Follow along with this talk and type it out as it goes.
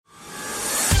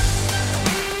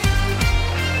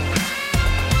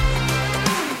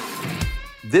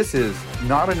This is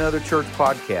Not Another Church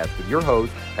Podcast with your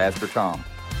host, Pastor Tom.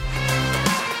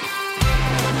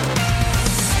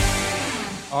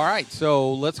 All right,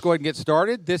 so let's go ahead and get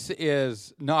started. This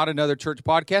is Not Another Church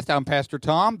Podcast. I'm Pastor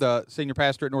Tom, the senior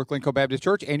pastor at North Glencoe Baptist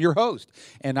Church, and your host.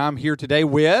 And I'm here today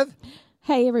with...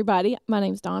 Hey, everybody. My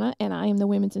name's Donna, and I am the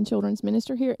Women's and Children's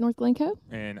Minister here at North Glencoe.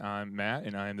 And I'm Matt,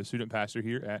 and I am the student pastor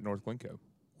here at North Glencoe.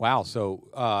 Wow,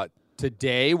 so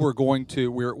today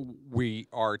we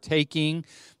are taking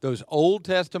those Old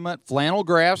Testament flannel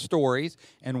graph stories,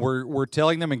 and we're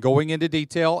telling them and going into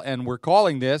detail, and we're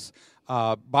calling this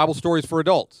Bible Stories for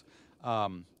Adults.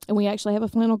 And we actually have a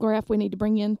flannel graph we need to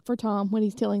bring in for Tom when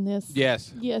he's telling this.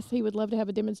 Yes. Yes, he would love to have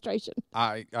a demonstration.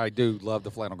 I do love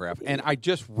the flannel graph. And I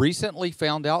just recently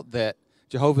found out that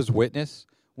Jehovah's Witness,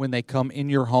 when they come in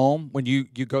your home, when you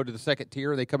go to the second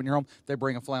tier, they come in your home, they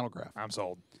bring a flannel graph. I'm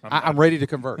sold. I'm ready to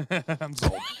convert. I'm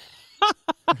sold.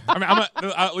 I mean, I'll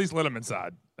at least let them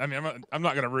inside. I mean, I'm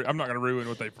not gonna ruin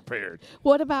what they prepared.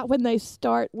 What about when they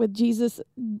start with Jesus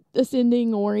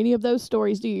ascending or any of those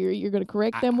stories? You're going to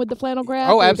correct them with the flannel graph?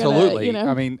 Oh, absolutely.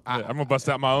 I mean, I'm gonna bust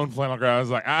out my own flannel graph. I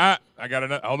was like, I got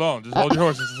enough. Hold on, just hold your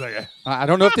horses a second. I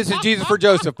don't know if this is Jesus for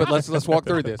Joseph, but let's walk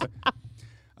through this.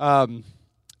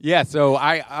 Yeah, so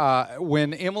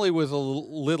when Emily was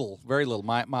very little,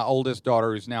 my oldest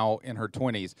daughter, who's now in her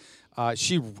 20s,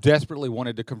 she desperately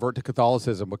wanted to convert to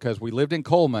Catholicism because we lived in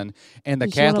Coleman, and the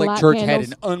Catholic Church had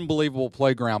an unbelievable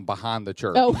playground behind the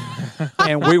church. Oh.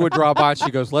 And we would drive by, and she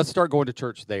goes, let's start going to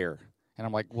church there. And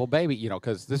I'm like, well, baby,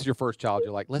 because this is your first child,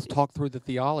 you're like, let's talk through the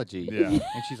theology. Yeah. And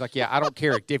she's like, yeah, I don't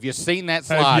care. Have you seen that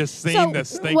slide? Have you seen the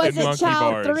stinking monkey bars? Was it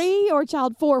child 3 or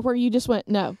child 4 where you just went,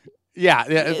 no? Yeah,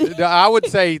 I would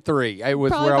say 3. It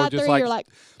was Probably where I was about just 3, you're like,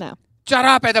 no. shut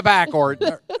up in the back, or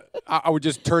I would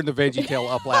just turn the Veggie Tale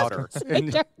up louder.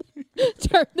 Turn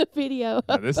the video up.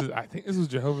 I think this was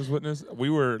Jehovah's Witness. We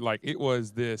were like, it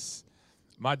was this,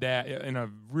 my dad, in a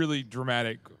really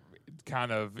dramatic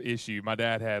kind of issue. My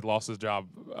dad had lost his job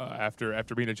after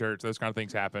being in church. Those kind of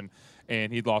things happened,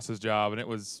 and he'd lost his job, and it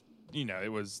was...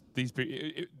 it was these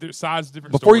there's sides,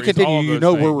 different Before stories. Before you continue,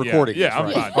 things. we're recording. Yeah,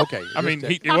 this, I'm right? fine. Okay. I mean,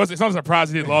 it's not a surprise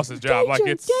he didn't lost his job.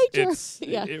 Danger.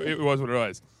 It was what it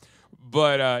was.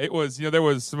 But it was, there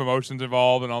was some emotions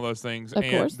involved and all those things. Of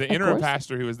course, the interim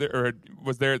pastor who was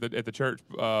there at the church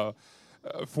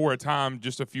for a time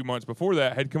just a few months before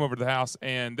that had come over to the house,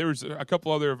 and there was a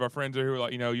couple other of our friends there who were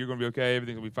like, you're going to be okay,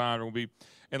 everything will be fine,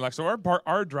 and like, so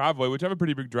our driveway, which I have a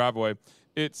pretty big driveway,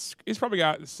 it's probably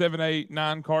got 7, 8,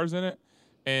 9 cars in it.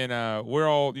 And we're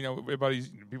all,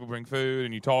 people bring food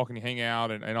and you talk and you hang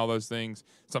out and all those things.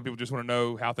 Some people just want to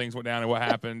know how things went down and what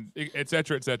happened, et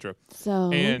cetera, et cetera. So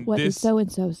what did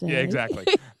so-and-so say? Yeah, exactly.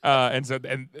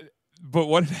 But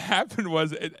what had happened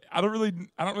was, I don't really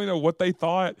know what they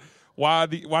thought. Why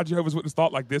Jehovah's Witness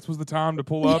thought like this was the time to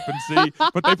pull up and see,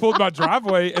 but they pulled my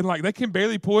driveway and like they can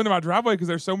barely pull into my driveway because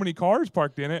there's so many cars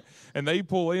parked in it, and they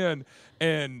pull in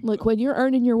and look, when you're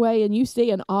earning your way and you see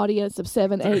an audience of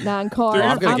 7, 8, 9 cars,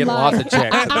 I'm going to get lots of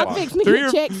checks. I'm fixing to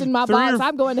get checks in my box.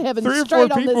 I'm going to heaven straight on this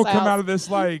house. 3 or 4 people come out of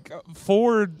this like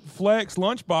Ford Flex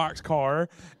lunchbox car,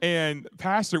 and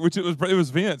pastor, which it was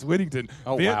Vince Whittington.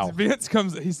 Oh, Vince, wow. Vince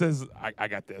comes. He says, "I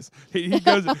got this." He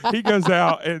goes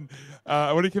out, and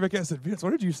when he came back in, I said, "Vince,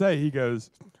 what did you say?" He goes,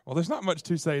 "Well, there's not much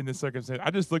to say in this circumstance." I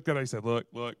just looked at him. He said, "Look,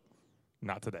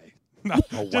 not today."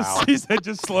 Oh, wow. He said,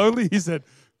 just slowly. He said,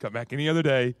 "Come back any other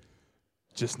day.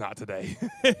 Just not today."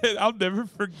 I'll never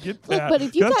forget that. Look, but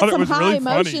if you got some high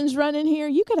emotions running here,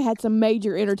 you could have had some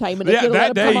major entertainment. Yeah,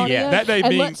 that day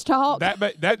being, let's talk.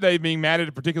 That day being mad at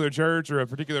a particular church or a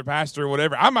particular pastor or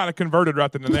whatever, I might have converted right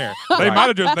then and there. They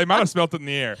might have smelt it in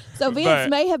the air. So Vince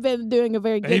may have been doing a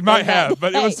very good. He might have,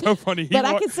 but it was so funny. But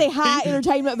I could see high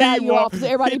entertainment value off of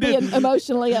everybody being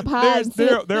emotionally up high.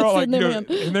 They're all like,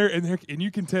 and you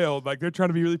can tell like they're trying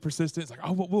to be really persistent. It's like,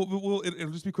 oh, we'll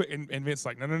it'll just be quick. And Vince's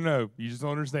like, no, you just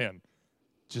don't understand.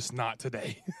 Just not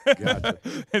today. Gotcha.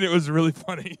 And it was really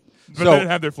funny. But So- they didn't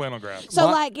have their flannel graphs. So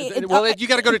you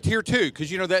got to go to tier 2 because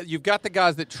that you've got the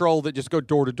guys that troll that just go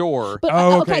door to door. But,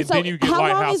 okay. So Then you get how long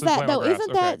Lighthouse is and that flannel though? graphs.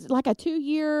 Isn't that like a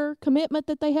 2-year commitment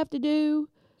that they have to do?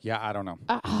 Yeah, I don't know.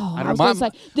 I know. was going to say,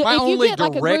 my if you only get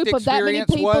like a direct group of that many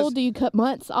experience people, was- do you cut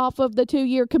months off of the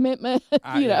 2-year commitment?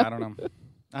 I don't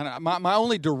know. My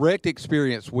only direct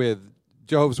experience with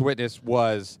Jehovah's Witness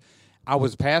was I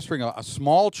was pastoring a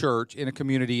small church in a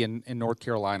community in North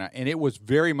Carolina, and it was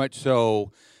very much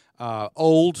so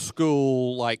old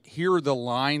school, like, here are the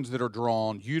lines that are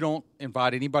drawn. You don't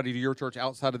invite anybody to your church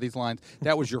outside of these lines.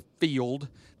 That was your field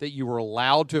that you were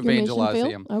allowed to Your mission evangelize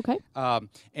field? in. Okay.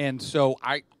 And so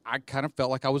I kind of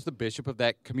felt like I was the bishop of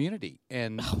that community.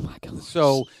 And Oh my gosh.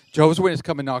 so Jehovah's Witnesses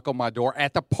come and knock on my door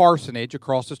at the parsonage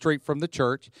across the street from the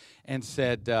church and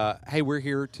said, hey, we're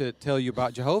here to tell you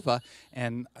about Jehovah.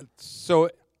 And so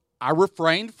I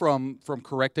refrained from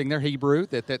correcting their Hebrew,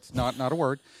 that's not a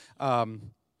word.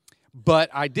 But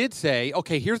I did say,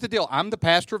 okay, here's the deal. I'm the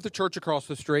pastor of the church across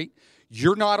the street.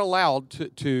 You're not allowed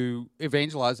to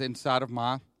evangelize inside of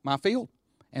my field.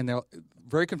 And they're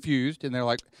very confused, and they're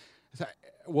like,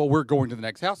 well, we're going to the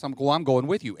next house. I'm going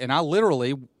with you. And I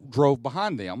literally drove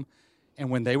behind them, and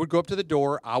when they would go up to the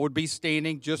door, I would be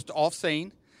standing just off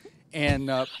scene,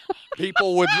 and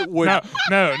people would No,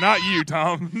 not you,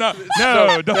 Tom. No,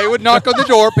 so don't. they would knock on the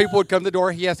door. People would come to the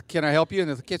door. Yes, can I help you? And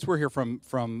they're like, yes, we're here from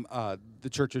the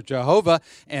Church of Jehovah.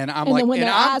 And I'm And like, then when and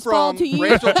their I'm eyes fall from to you-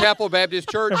 Rachel Chapel Baptist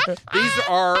Church. These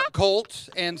are cults,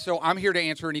 and so I'm here to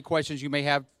answer any questions you may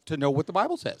have to know what the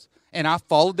Bible says. And I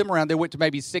followed them around. They went to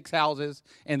maybe 6 houses,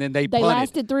 and then they They punted.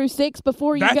 lasted through 6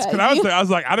 before you That's got. because I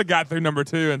was like, I'd have got through number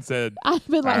 2 and said, I've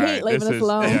been like, "All he ain't right, leaving us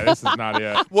alone. Yeah, this is not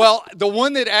it. Well, the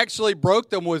one that actually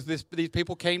broke them was this. These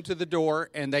people came to the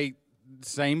door, and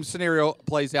same scenario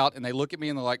plays out, and they look at me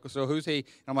and they're like, so who's he? And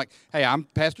I'm like, hey, I'm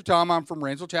Pastor Tom. I'm from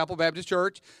Rensville Chapel Baptist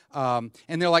Church. And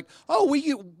they're like, oh,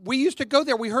 we used to go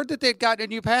there. We heard that they'd gotten a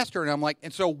new pastor. And I'm like,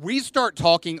 and so we start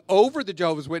talking over the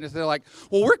Jehovah's Witnesses. They're like,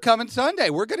 well, we're coming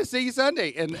Sunday. We're going to see you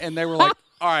Sunday. And they were like,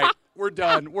 all right, we're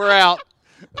done. We're out.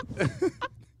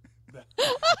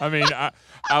 I mean,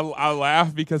 I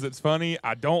laugh because it's funny.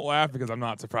 I don't laugh because I'm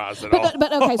not surprised at all.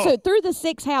 But okay, so through the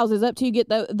 6 houses up to you get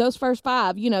those first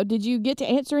 5, did you get to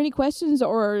answer any questions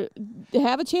or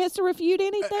have a chance to refute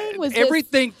anything? Was this-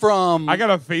 Everything from... I got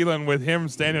a feeling with him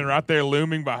standing right there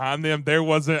looming behind them, there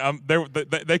wasn't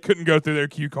they couldn't go through their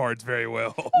cue cards very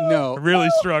well. No. Really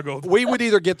struggled. We would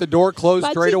either get the door closed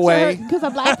my straight cheeks away, because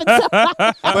I'm laughing so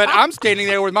hard. but I'm standing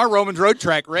there with my Romans Road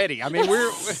track ready. I mean,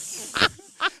 we're...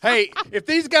 Hey, if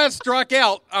these guys struck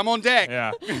out, I'm on deck.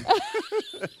 Yeah.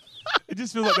 It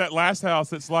just feels like that last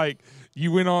house. It's like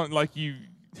you went on, like you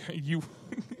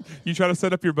try to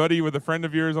set up your buddy with a friend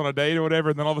of yours on a date or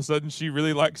whatever, and then all of a sudden she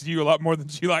really likes you a lot more than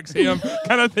she likes him,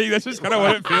 kind of thing. That's just kind of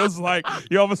what it feels like.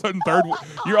 You're all of a sudden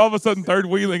third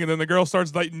wheeling, and then the girl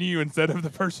starts dating you instead of the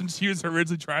person she was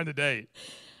originally trying to date.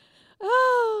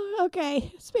 Oh,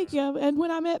 okay. Speaking of, and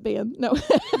when I met Ben, no.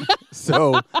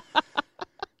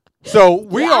 So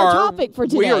we Yeah, our are topic for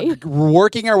we are today.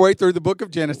 working our way through the book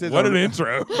of Genesis. What an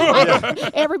intro.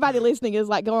 Everybody listening is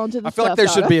like going to the I feel like there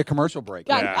should be a commercial break.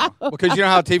 I Yeah. know. Because you know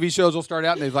how TV shows will start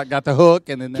out and they've like got the hook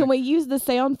and then Can we use the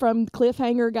sound from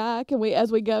Cliffhanger guy? Can we,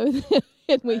 as we go,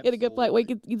 and we hit a good play? We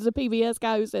could use a PBS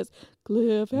guy who says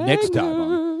Cliffhanger. Next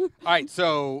time All right,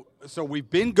 so we've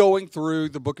been going through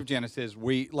the book of Genesis.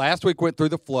 We last week went through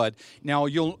the flood. Now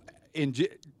it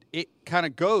kind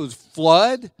of goes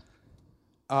flood,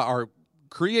 our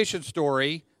creation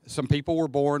story. Some people were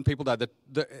born, people died.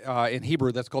 In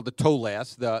Hebrew, that's called the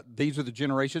Toles. These are the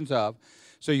generations of.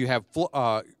 So you have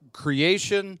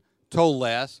creation,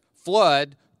 Toles,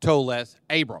 flood, Toles,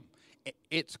 Abram.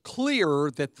 It's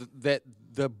clear that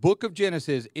the book of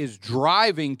Genesis is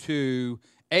driving to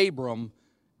Abram.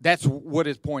 That's what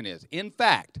his point is. In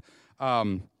fact,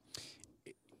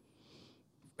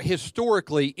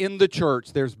 historically in the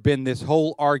church, there's been this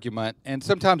whole argument, and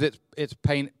sometimes it's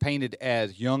painted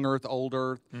as young earth, old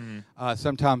earth. Mm-hmm.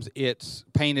 Sometimes it's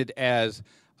painted as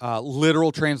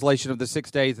literal translation of the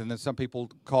 6 days, and then some people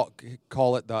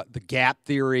call it the gap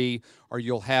theory, or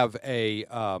you'll have a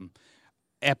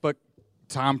epoch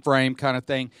time frame kind of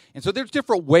thing. And so there's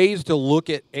different ways to look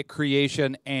at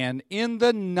creation. And in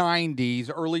the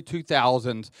 90s, early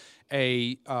 2000s,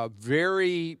 a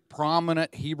very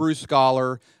prominent Hebrew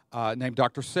scholar named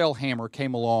Dr. Selhammer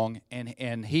came along,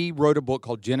 and he wrote a book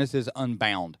called Genesis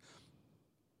Unbound.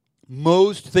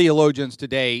 Most theologians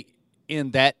today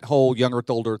in that whole young earth,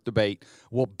 old earth debate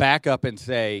will back up and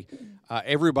say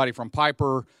everybody from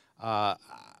Piper, the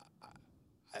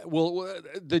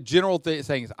general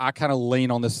thing is I kind of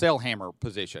lean on the Selhammer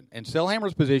position. And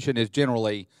Selhammer's position is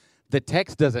generally the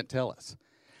text doesn't tell us.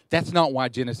 That's not why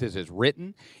Genesis is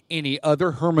written. Any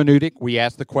other hermeneutic, we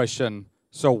ask the question,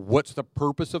 so what's the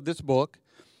purpose of this book?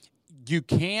 You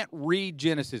can't read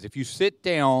Genesis. If you sit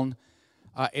down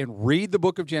and read the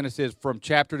book of Genesis from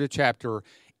chapter to chapter,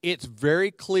 it's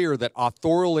very clear that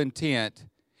authorial intent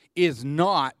is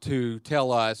not to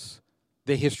tell us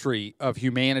the history of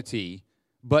humanity,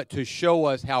 but to show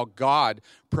us how God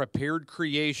prepared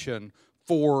creation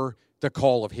for the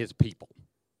call of his people.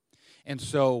 And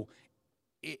so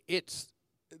it's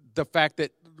the fact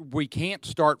that we can't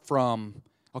start from,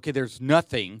 okay, there's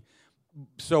nothing.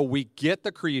 So we get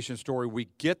the creation story, we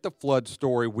get the flood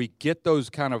story, we get those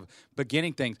kind of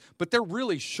beginning things, but they're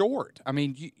really short. I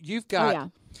mean, you've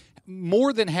got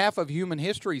more than half of human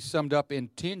history summed up in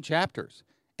 10 chapters.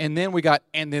 And then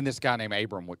then this guy named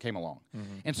Abram came along.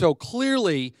 Mm-hmm. And so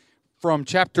clearly from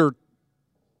chapter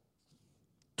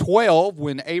 12,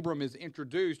 when Abram is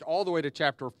introduced, all the way to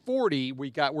chapter 40,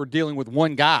 we're dealing with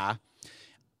one guy.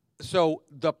 So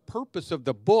the purpose of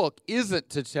the book isn't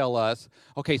to tell us,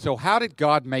 okay, so how did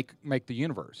God make the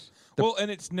universe? Well, and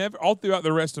it's never, all throughout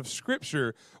the rest of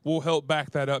Scripture will help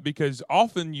back that up, because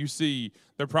often you see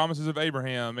the promises of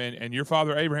Abraham and your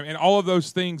father Abraham and all of those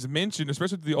things mentioned,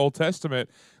 especially the Old Testament,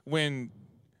 when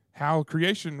how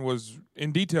creation was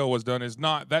in detail was done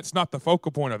that's not the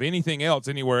focal point of anything else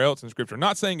anywhere else in Scripture. I'm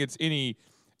not saying it's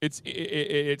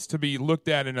to be looked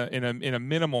at in a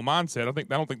minimal mindset. I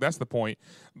don't think that's the point.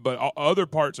 But other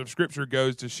parts of Scripture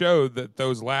goes to show that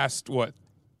those last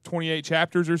 28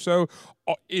 chapters or so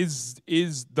is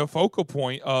the focal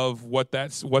point of what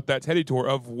that's headed toward,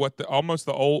 of what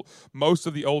most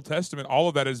of the Old Testament, all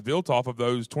of that is built off of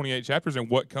those 28 chapters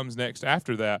and what comes next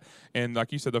after that. And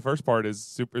like you said, the first part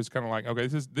is kind of like, okay,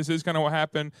 this is kind of what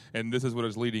happened, and this is what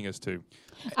it's leading us to.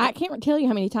 I can't tell you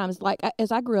how many times, like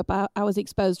as I grew up, I was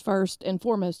exposed first and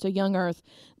foremost to young earth.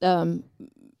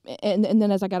 And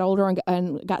then as I got older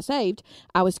and got saved,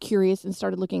 I was curious and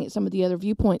started looking at some of the other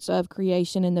viewpoints of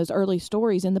creation and those early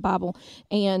stories in the Bible.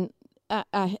 And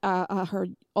I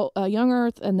heard young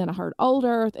earth, and then I heard old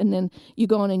earth, and then you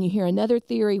go on and you hear another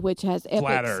theory which has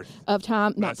epochs of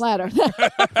time. Not flat earth.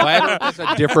 Flat earth is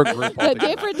a different group. A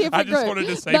different I just group. wanted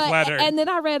to say flat earth. And then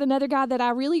I read another guy that I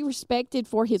really respected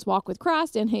for his walk with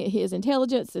Christ and his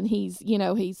intelligence, and he's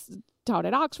taught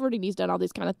at Oxford, and he's done all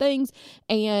these kind of things,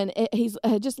 and he's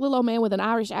just a little old man with an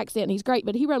Irish accent, and he's great,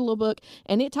 but he wrote a little book,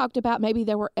 and it talked about maybe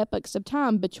there were epochs of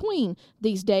time between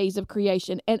these days of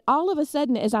creation, and all of a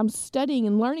sudden, as I'm studying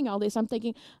and learning all this, I'm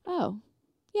thinking, oh,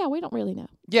 yeah, we don't really know.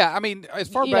 Yeah, I mean, as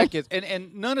far back as,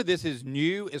 and none of this is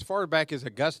new, as far back as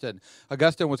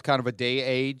Augustine was kind of a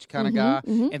day-age kind of guy,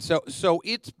 and so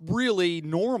it's really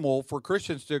normal for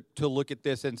Christians to look at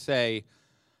this and say,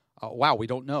 wow, we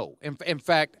don't know. In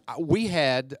fact, we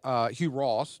had Hugh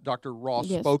Ross, Dr. Ross,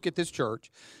 spoke at this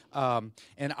church,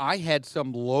 and I had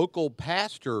some local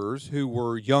pastors who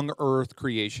were young earth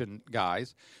creation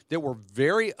guys that were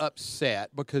very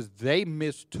upset because they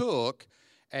mistook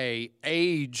a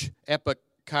age epoch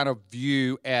kind of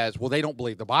view as, well, they don't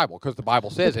believe the Bible because the Bible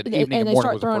says it. Evening and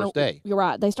morning was the first day. You're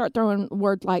right. They start throwing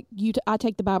words like, I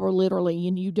take the Bible literally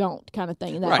and you don't, kind of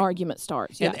thing, and that argument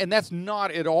starts. Yeah. And that's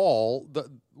not at all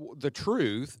the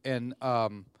truth. And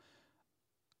I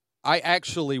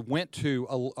actually went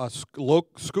to a school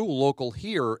local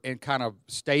here and kind of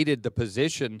stated the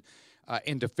position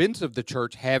in defense of the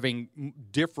church having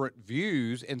different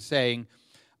views and saying,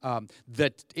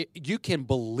 that you can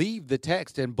believe the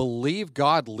text and believe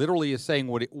God literally is saying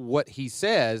what he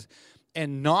says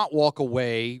and not walk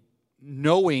away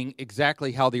knowing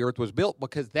exactly how the earth was built,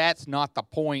 because that's not the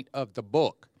point of the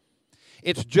book.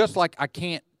 It's just like I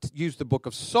can't use the book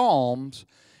of Psalms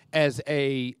as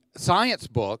a science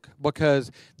book because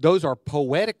those are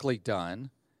poetically done.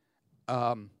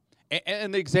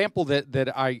 And the example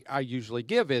that I usually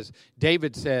give is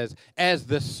David says, as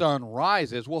the sun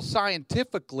rises. Well,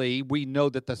 scientifically, we know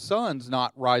that the sun's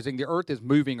not rising. The earth is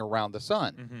moving around the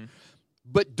sun. Mm-hmm.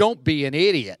 But don't be an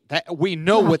idiot. We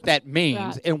know what that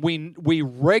means, and we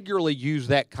regularly use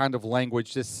that kind of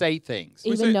language to say things.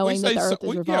 Even knowing that the earth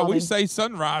is revolving. Yeah, we say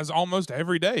sunrise almost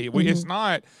every day. It's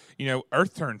not,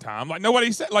 earth turn time. Like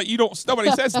nobody said.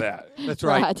 Nobody says that. That's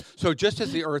right. So just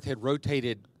as the earth had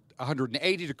rotated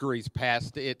 180 degrees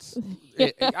past its.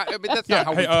 That's not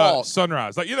how we talk.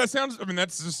 Sunrise. That sounds.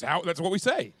 That's just that's what we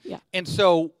say. Yeah. And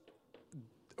so,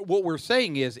 what we're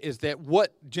saying is that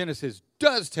what Genesis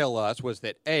does tell us was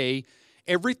that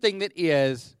everything that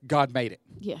is, God made it.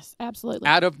 Yes, absolutely.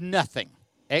 Out of nothing,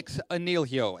 ex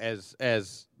nihilo, as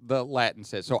the Latin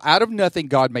says. So, out of nothing,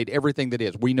 God made everything that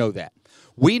is. We know that.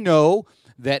 We know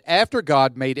that after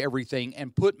God made everything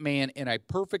and put man in a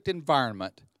perfect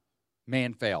environment,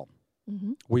 man fell.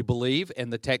 Mm-hmm. We believe,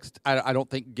 and the text, I don't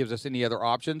think gives us any other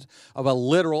options, of a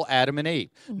literal Adam and Eve.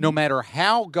 Mm-hmm. No matter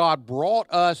how God brought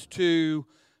us to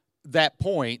that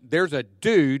point, there's a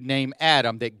dude named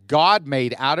Adam that God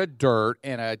made out of dirt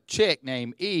and a chick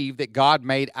named Eve that God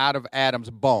made out of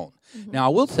Adam's bone. Mm-hmm. Now, I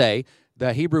will say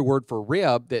the Hebrew word for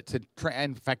rib, that's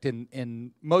in fact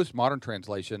in most modern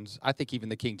translations, I think even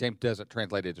the King James doesn't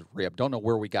translate it as rib. Don't know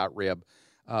where we got rib.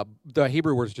 The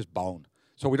Hebrew word is just bone.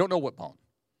 So we don't know what bone.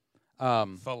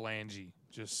 Phalange,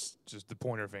 just the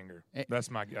pointer finger. That's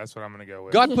what I'm going to go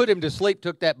with. God put him to sleep,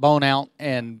 took that bone out,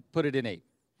 and put it in Eve.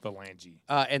 Phalange.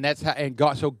 And that's how. And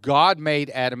God. So God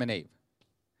made Adam and Eve.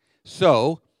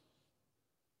 So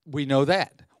we know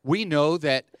that. We know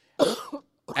that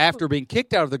after being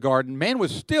kicked out of the garden, man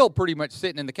was still pretty much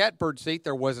sitting in the catbird seat.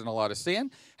 There wasn't a lot of sin.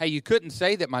 Hey, you couldn't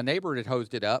say that my neighbor had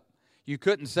hosed it up. You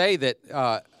couldn't say that,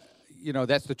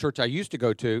 that's the church I used to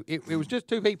go to. It was just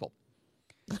two people.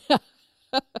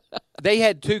 They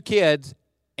had two kids,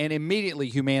 and immediately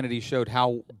humanity showed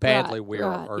how badly we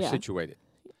are situated.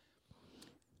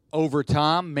 Over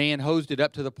time, man hosed it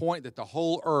up to the point that the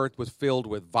whole earth was filled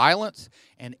with violence,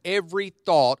 and every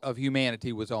thought of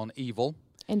humanity was on evil.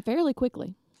 And fairly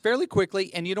quickly.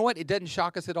 And you know what? It doesn't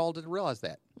shock us at all to realize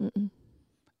that.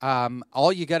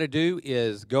 All you got to do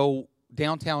is go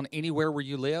downtown anywhere where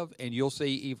you live, and you'll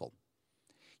see evil.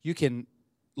 You can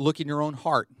look in your own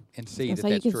heart and see that's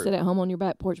true. You can sit at home on your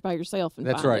back porch by yourself and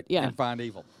that's find right. it. Yeah. And find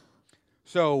evil.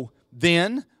 So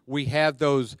then we have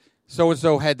those.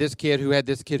 So-and-so had this kid, who had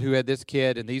this kid, who had this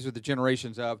kid, and these are the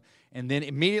generations of. And then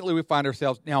immediately we find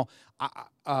ourselves. Now,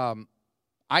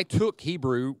 I took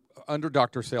Hebrew under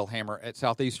Dr. Sailhammer at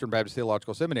Southeastern Baptist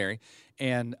Theological Seminary,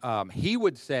 and he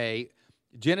would say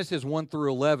Genesis 1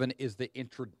 through 11 is the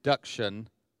introduction.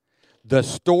 The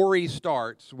story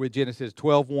starts with Genesis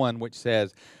 12:1, which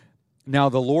says, "Now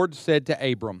the Lord said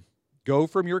to Abram, go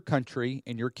from your country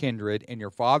and your kindred and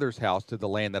your father's house to the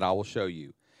land that I will show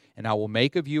you. And I will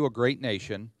make of you a great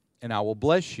nation, and I will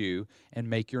bless you and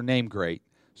make your name great,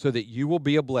 so that you will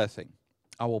be a blessing.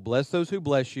 I will bless those who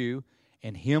bless you,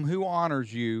 and him who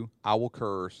honors you I will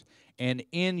curse. And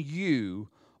in you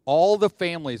all the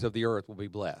families of the earth will be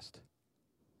blessed."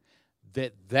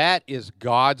 That is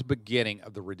God's beginning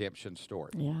of the redemption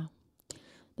story. Yeah.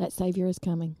 That Savior is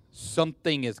coming.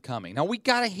 Something is coming. Now, we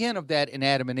got a hint of that in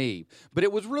Adam and Eve, but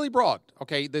it was really broad.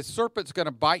 Okay, the serpent's going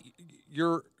to bite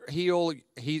your heel,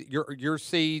 your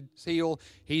seed's heel.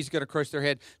 He's going to crush their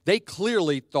head. They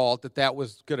clearly thought that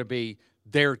was going to be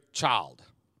their child.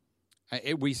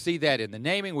 We see that in the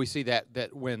naming. We see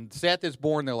that when Seth is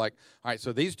born, they're like, all right,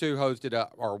 so these two hosed it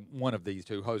up, or one of these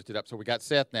two hosed it up. So we got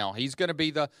Seth now. He's going to be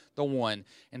the one.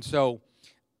 And so,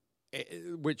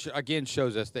 which again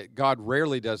shows us that God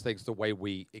rarely does things the way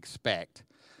we expect.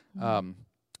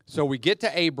 So we get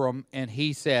to Abram, and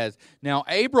he says, now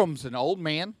Abram's an old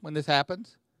man when this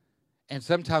happens, and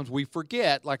sometimes we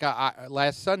forget. Like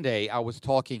last Sunday, I was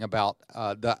talking about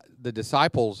the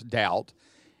disciples' doubt,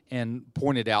 and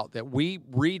pointed out that we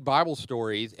read Bible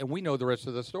stories and we know the rest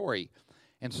of the story.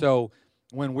 And so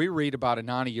when we read about a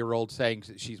 90-year-old saying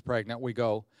that she's pregnant, we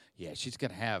go, yeah, she's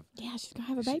going to have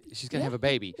a baby. She's going to have a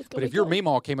baby. But if your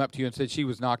meemaw came up to you and said she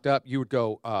was knocked up, you would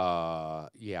go,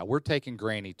 yeah, we're taking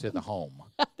Granny to the home.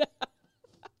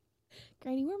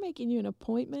 Granny, we're making you an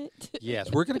appointment.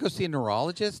 Yes, we're going to go see a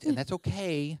neurologist, and that's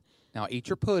okay. Now eat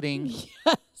your pudding.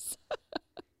 Yes.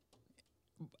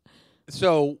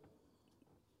 So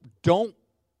don't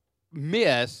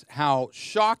miss how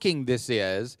shocking this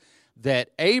is, that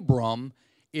Abram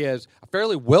is a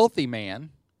fairly wealthy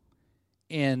man,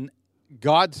 and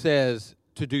God says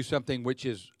to do something which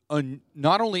is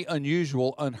not only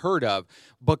unusual, unheard of,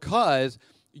 because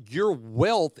your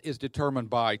wealth is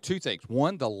determined by two things.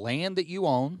 One, the land that you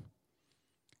own,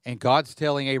 and God's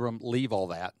telling Abram, leave all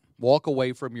that. Walk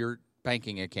away from your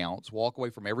banking accounts. Walk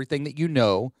away from everything that you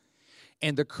know.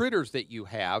 And the critters that you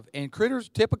have, and critters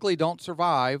typically don't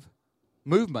survive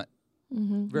movement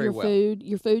very well.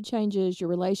 Your food changes, your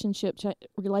relationships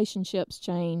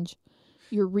change,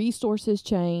 your resources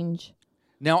change.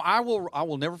 Now, I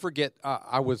will never forget.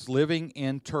 I was living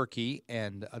in Turkey,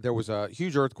 and there was a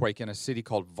huge earthquake in a city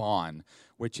called Van,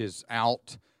 which is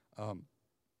out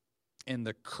in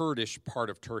the Kurdish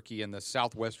part of Turkey, in the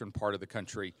southwestern part of the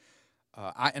country.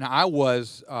 I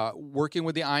was working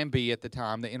with the IMB at the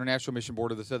time, the International Mission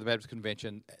Board of the Southern Baptist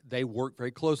Convention. They worked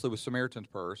very closely with Samaritan's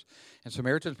Purse, and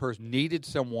Samaritan's Purse needed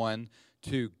someone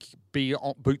to be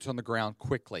boots on the ground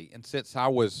quickly. And since I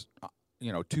was,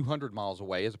 200 miles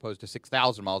away as opposed to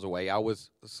 6,000 miles away, I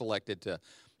was selected to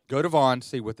go to Vaughan,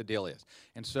 see what the deal is.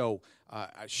 And so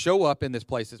I show up in this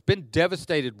place. It's been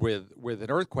devastated with an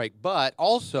earthquake, but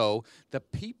also the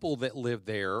people that live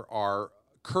there are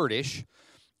Kurdish,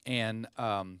 and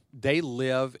they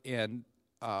live in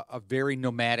a very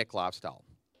nomadic lifestyle.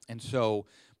 And so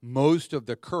most of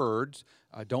the Kurds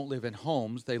don't live in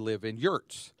homes. They live in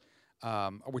yurts,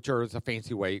 which is a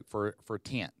fancy way for a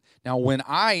tent. Now, when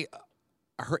I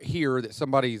hear that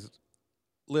somebody's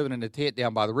living in a tent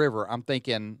down by the river, I'm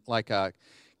thinking like a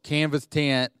canvas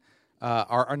tent,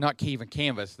 are not even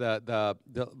canvas. The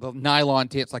nylon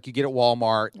tents like you get at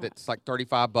Walmart. That's like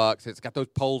 $35. It's got those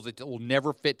poles that will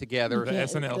never fit together. The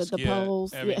SNL the skit.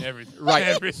 poles, I mean, yeah. everything.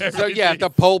 Right. So yeah, if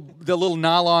the little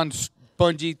nylon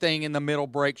spongy thing in the middle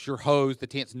breaks your hose, the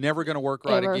tent's never going to work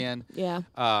right Ever. again. Yeah.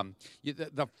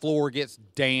 The floor gets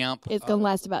damp. It's going to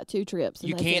last about 2 trips. And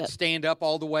You that's can't it. I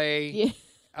all the way. Yeah.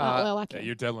 Well, I Yeah,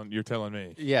 can. you're telling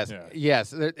me. Yes. Yeah.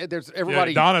 Yes. There's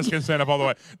everybody. Yeah, Donna's can stand up all the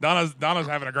way. Donna's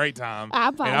having a great time.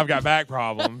 I'm fine. And I've got back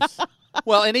problems.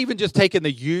 Well, and even just taking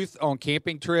the youth on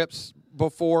camping trips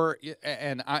before,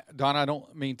 and Donna, I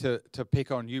don't mean to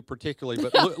pick on you particularly,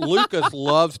 but Lucas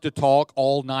loves to talk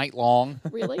all night long.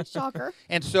 Really? Shocker.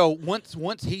 And so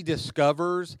once he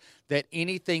discovers that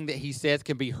anything that he says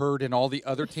can be heard in all the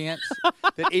other tents,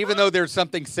 that even though there's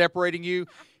something separating you,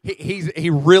 he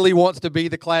really wants to be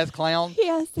the class clown.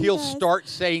 Yes, he He'll does. start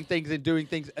saying things and doing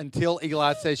things until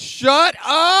Eli says, "Shut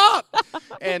up!"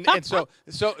 and so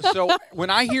when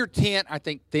I hear tent, I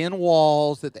think thin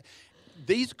walls.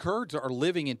 These Kurds are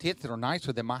living in tents that are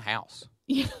nicer than my house.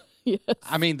 Yeah. Yes.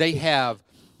 I mean, they have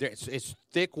it's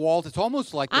thick walls. It's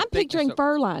almost like the I'm thickness picturing of-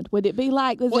 fur lined. Would it be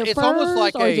like? Is Well, there it's furs, almost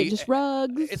like or is a- it just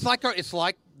rugs? It's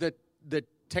like the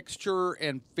texture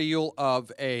and feel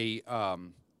of a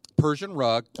Persian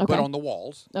rug, Okay. but on the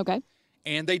walls. Okay.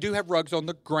 And they do have rugs on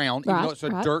the ground, even Right, though it's a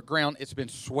right. dirt ground. It's been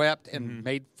swept and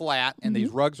made flat, and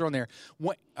these rugs are on there.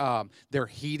 They're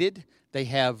heated. They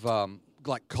have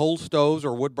like coal stoves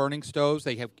or wood burning stoves.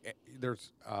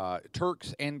 There's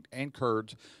Turks and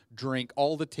Kurds drink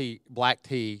all the tea, black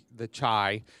tea, the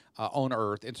chai on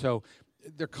Earth, and so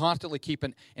they're constantly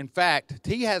keeping. In fact,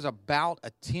 tea has about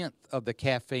 1/10 of the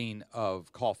caffeine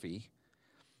of coffee.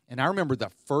 And I remember the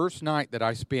first night that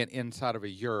I spent inside of a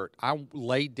yurt, I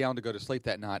laid down to go to sleep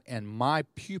that night, and my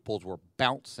pupils were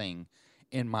bouncing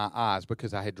in my eyes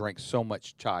because I had drank so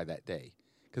much chai that day.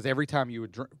 Because every time you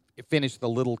would finish the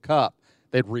little cup,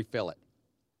 they'd refill it.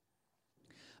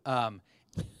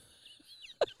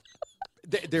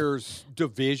 There's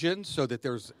divisions so that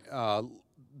there's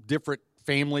different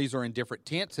families are in different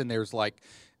tents, and there's like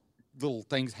little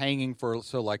things hanging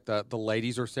like the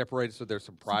ladies are separated, so there's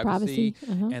some privacy.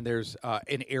 Uh-huh. And there's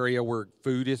an area where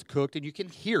food is cooked, and you can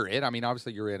hear it. I mean,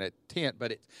 obviously you're in a tent,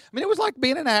 but it was like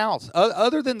being in a house.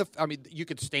 Other than you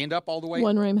could stand up all the way.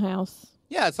 1-room house.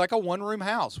 Yeah, it's like a 1-room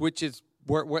house, which is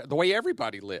where the way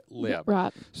everybody live.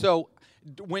 Right. So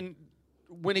when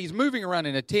he's moving around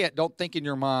in a tent, don't think in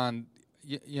your mind,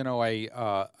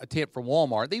 a tent from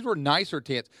Walmart. These were nicer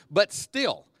tents, but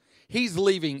still, he's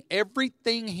leaving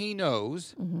everything he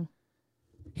knows. Mm-hmm.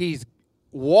 He's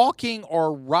walking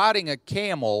or riding a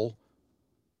camel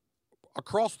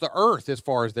across the earth as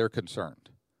far as they're concerned.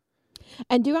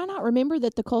 And do I not remember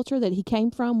that the culture that he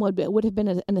came from would have been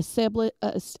an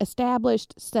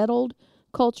established, settled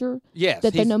culture? Yes.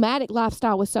 That the nomadic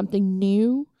lifestyle was something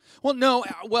new? Well, no.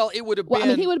 Well, it would have been. Well, I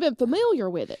mean, he would have been familiar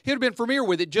with it. He would have been familiar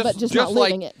with it, But just not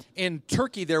living like it. in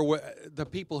Turkey. There were the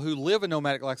people who live a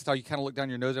nomadic lifestyle. You kind of look down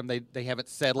your nose at them; they haven't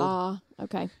settled,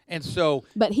 Okay. and so.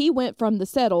 But he went from the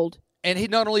settled. And he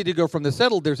not only did go from the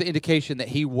settled. There's an indication that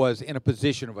he was in a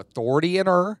position of authority in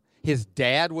Ur. His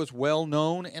dad was well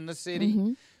known in the city,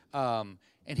 Mm-hmm.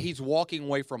 and he's walking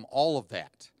away from all of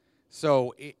that.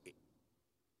 So,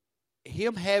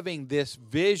 him having this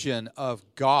vision of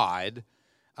God,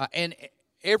 and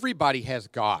everybody has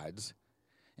gods,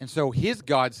 and so his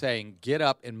God saying, "Get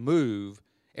up and move."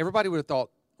 Everybody would have thought,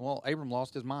 "Well, Abram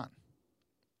lost his mind."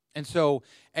 And so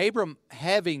Abram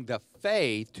having the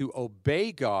faith to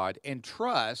obey God and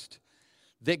trust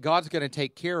that God's going to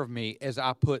take care of me as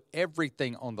I put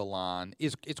everything on the line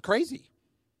it's crazy.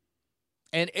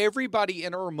 And everybody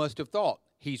in Ur must have thought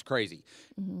he's crazy.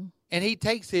 Mm-hmm. And he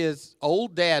takes his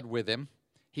old dad with him.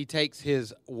 He takes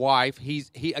his wife.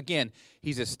 He's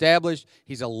established.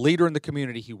 He's a leader in the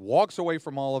community. He walks away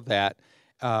from all of that.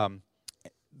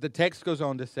 The text goes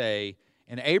on to say,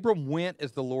 and Abram went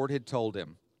as the Lord had told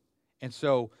him. And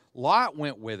so Lot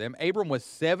went with him. Abram was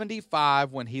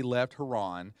 75 when he left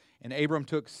Haran. And Abram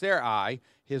took Sarai,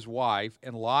 his wife,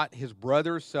 and Lot, his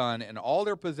brother's son, and all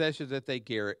their possessions that they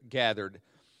gathered,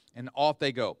 and off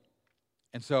they go.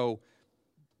 And so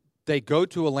they go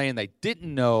to a land they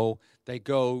didn't know. They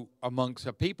go amongst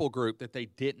a people group that they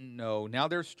didn't know. Now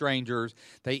they're strangers.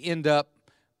 They end up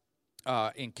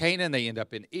in Canaan. They end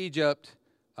up in Egypt.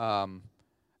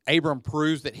 Abram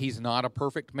proves that he's not a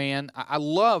perfect man. I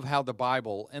love how the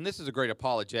Bible, and this is a great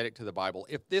apologetic to the Bible,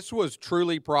 if this was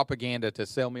truly propaganda to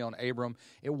sell me on Abram,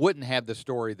 it wouldn't have the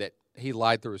story that he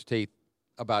lied through his teeth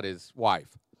about his wife.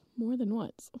 More than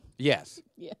once. Yes.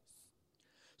 Yes.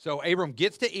 So Abram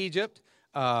gets to Egypt.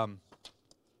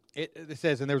 it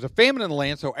says, and there was a famine in the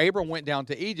land, so Abram went down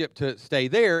to Egypt to stay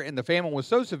there, and the famine was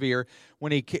so severe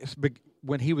when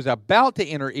he was about to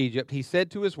enter Egypt, he said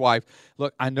to his wife,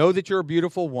 look, I know that you're a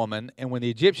beautiful woman, and when the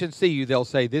Egyptians see you, they'll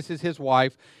say, this is his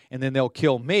wife, and then they'll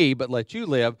kill me, but let you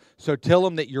live, so tell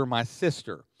them that you're my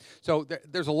sister. So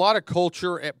there's a lot of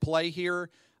culture at play here,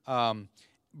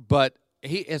 but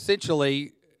he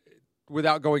essentially,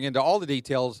 without going into all the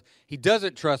details, he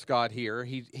doesn't trust God here.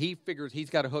 He figures he's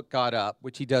got to hook God up,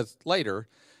 which he does later,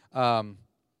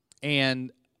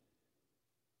 and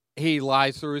he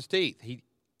lies through his teeth.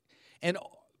 And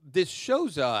this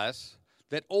shows us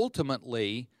that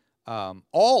ultimately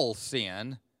all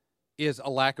sin is a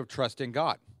lack of trust in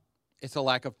God. It's a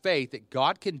lack of faith that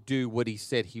God can do what he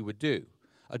said he would do.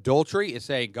 Adultery is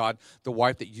saying, God, the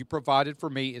wife that you provided for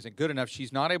me isn't good enough.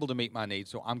 She's not able to meet my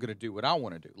needs, so I'm going to do what I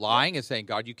want to do. Lying is saying,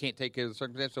 God, you can't take care of the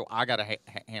circumstance, so I got to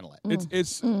handle it.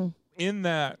 It's in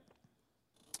that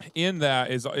is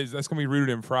that's going to be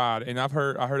rooted in pride. And I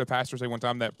heard a pastor say one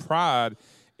time that pride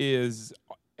is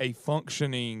a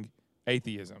functioning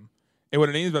atheism. And what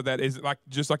it means by that is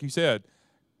just like you said,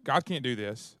 God can't do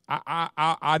this.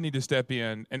 I need to step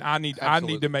in, and I need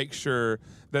to make sure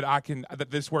that that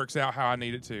this works out how I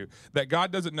need it to. That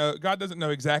God doesn't know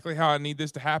exactly how I need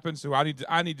this to happen, so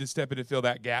I need to step in and fill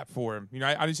that gap for him. You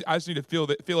know, I just need to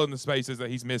fill in the spaces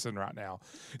that he's missing right now.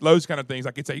 Those kind of things.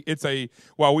 Like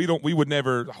we would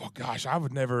never. Oh gosh, I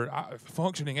would never.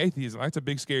 Functioning atheism. That's a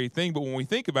big scary thing. But when we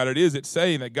think about it, it's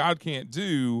saying that God can't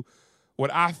do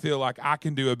what I feel like I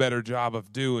can do a better job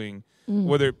of doing.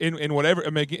 Whether in whatever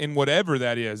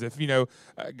that is, if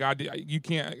God, you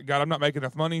can't. God, I'm not making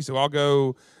enough money, so I'll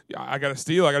go. I got to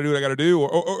steal. I got to do what I got to do,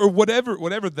 or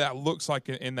whatever that looks like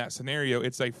in that scenario.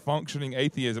 It's a functioning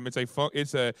atheism. It's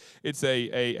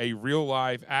a real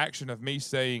life action of me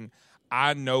saying,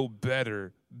 I know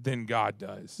better than God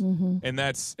does, and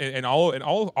that's and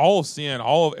all sin,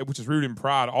 all of it, which is rooted in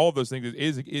pride. All of those things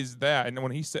is that. And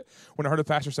when I heard a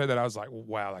pastor say that, I was like,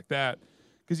 wow, like that.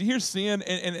 Because you hear sin,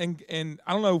 and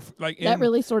I don't know, like that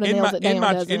really sort of nails it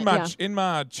down. In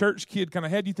my church kid kind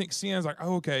of head, you think sin's like,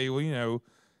 oh, okay, well,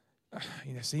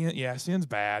 sin's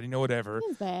bad, whatever.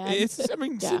 Sin's bad.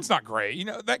 Sin's not great,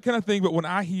 that kind of thing. But when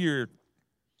I hear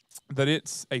that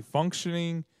it's a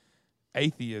functioning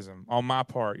atheism on my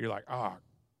part, you're like, oh,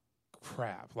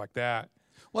 crap, like that.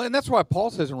 Well, and that's why Paul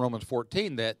says in Romans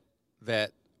 14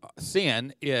 that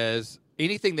sin is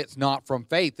anything that's not from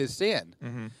faith is sin,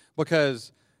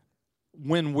 because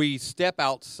when we step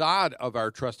outside of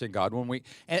our trust in God,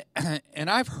 and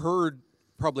I've heard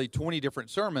probably 20 different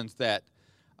sermons that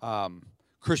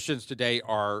Christians today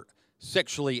are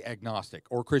sexually agnostic,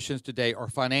 or Christians today are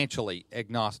financially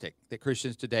agnostic, that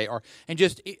Christians today are, and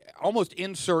just almost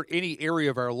insert any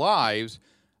area of our lives.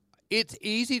 It's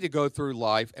easy to go through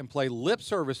life and play lip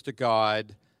service to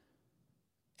God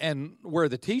and wear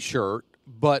the T-shirt,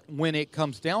 but when it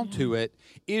comes down to it,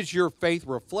 is your faith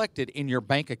reflected in your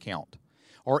bank account?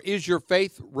 Or is your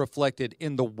faith reflected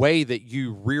in the way that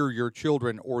you rear your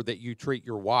children, or that you treat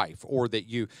your wife, or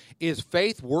is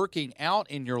faith working out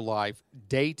in your life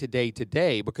day to day to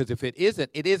day? Because if it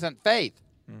isn't faith.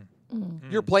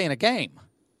 You're playing a game.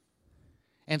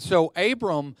 And so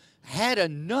Abram had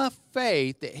enough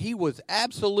faith that he was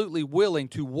absolutely willing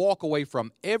to walk away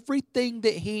from everything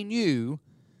that he knew.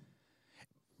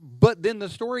 But then the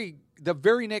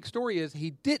very next story is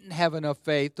he didn't have enough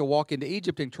faith to walk into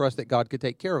Egypt and trust that God could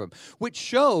take care of him, which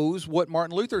shows what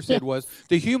Martin Luther said was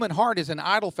the human heart is an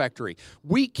idol factory.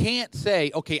 We can't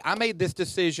say, okay, I made this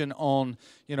decision on,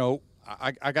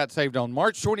 I got saved on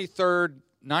March 23rd,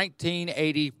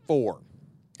 1984,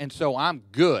 and so I'm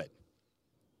good.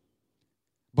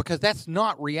 Because that's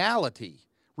not reality.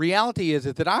 Reality is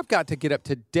that I've got to get up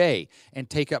today and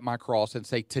take up my cross and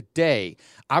say, today,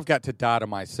 I've got to die to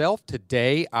myself.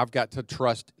 Today, I've got to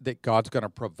trust that God's going to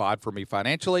provide for me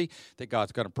financially, that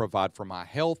God's going to provide for my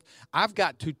health. I've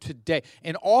got to today.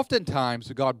 And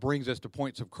oftentimes, God brings us to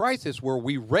points of crisis where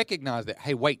we recognize that,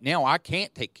 hey, wait, now I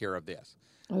can't take care of this.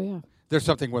 Oh, yeah. There's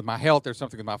something with my health. There's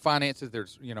something with my finances.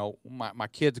 There's, my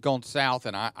kid's gone south,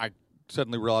 and I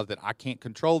suddenly realize that I can't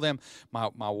control them.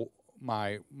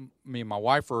 Me and my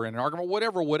wife are in an argument,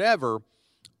 whatever.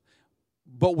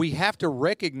 But we have to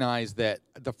recognize that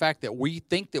the fact that we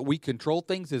think that we control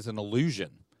things is an illusion.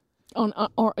 On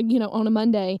a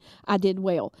Monday, I did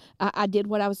well. I did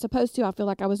what I was supposed to. I feel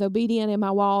like I was obedient in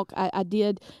my walk. I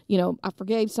did, I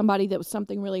forgave somebody that was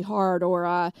something really hard, or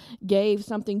I gave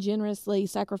something generously,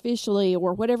 sacrificially,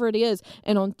 or whatever it is.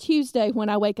 And on Tuesday, when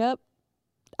I wake up,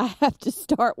 I have to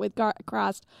start with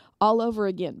Christ all over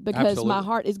again, because Absolutely. my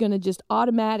heart is going to just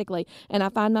automatically, and I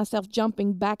find myself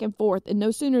jumping back and forth. And no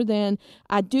sooner than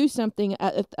I do something,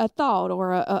 a thought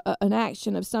or an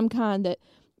action of some kind that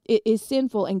it is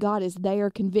sinful, and God is there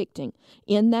convicting.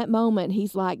 In that moment,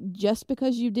 he's like, just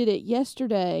because you did it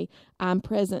yesterday, I'm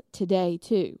present today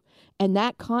too. And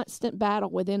that constant battle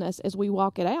within us as we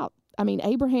walk it out. I mean,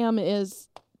 Abraham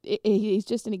he's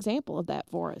just an example of that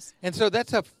for us. And so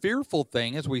that's a fearful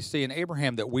thing, as we see in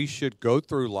Abraham, that we should go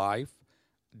through life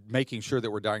making sure that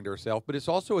we're dying to ourselves. But it's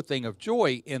also a thing of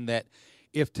joy in that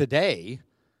if today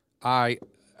I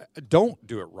don't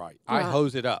do it right, I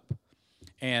hose it up.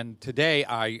 And today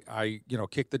I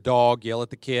kick the dog, yell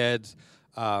at the kids.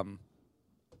 I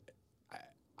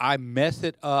mess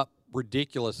it up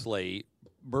ridiculously.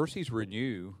 Mercies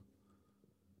renew.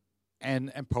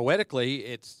 And poetically,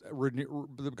 it's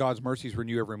God's mercies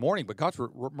renew every morning, but God's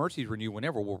mercies renew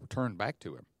whenever we'll return back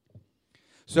to him.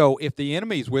 So if the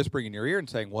enemy is whispering in your ear and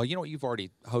saying, well, you know what, you've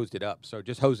already hosed it up, so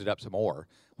just hose it up some more.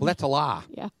 Well, that's a lie.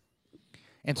 Yeah.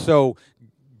 And so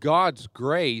God's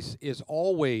grace is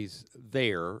always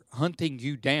there, hunting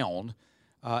you down.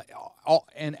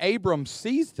 And Abram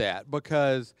sees that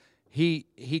because he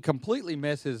completely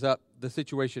messes up the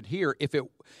situation here.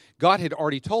 God had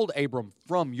already told Abram,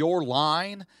 from your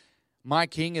line, my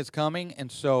king is coming.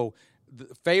 And so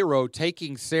Pharaoh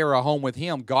taking Sarah home with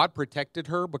him, God protected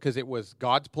her because it was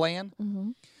God's plan.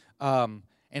 Mm-hmm.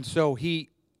 And so he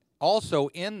also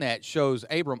in that shows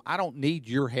Abram, I don't need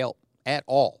your help at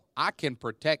all. I can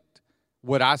protect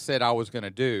what I said I was going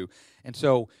to do. And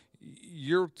so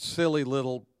your silly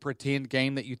little pretend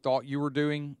game that you thought you were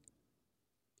doing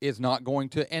is not going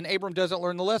to, and Abram doesn't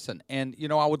learn the lesson. And,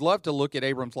 I would love to look at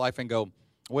Abram's life and go,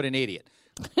 what an idiot.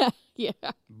 Yeah.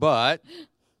 But,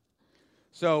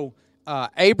 so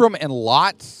Abram and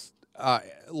Lot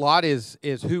is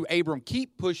who Abram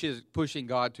keep pushing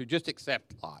God to just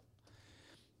accept Lot.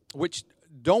 Which,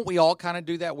 don't we all kind of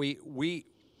do that?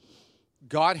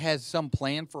 God has some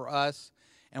plan for us,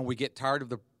 and we get tired of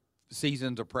the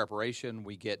seasons of preparation.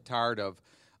 We get tired of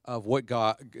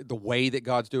the way that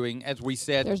God's doing. As we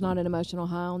said, there's not an emotional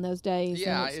high on those days.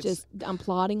 Yeah, and it's just I'm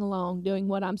plodding along, doing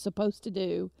what I'm supposed to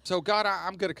do. So God,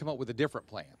 I'm going to come up with a different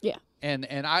plan. Yeah. And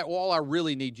all I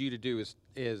really need you to do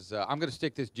is I'm going to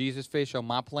stick this Jesus fish on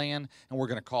my plan, and we're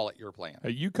going to call it your plan.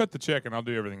 Hey, you cut the check, and I'll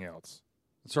do everything else.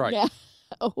 That's right. Yeah.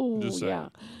 Oh, Just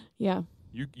saying. Yeah.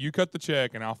 You cut the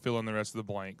check, and I'll fill in the rest of the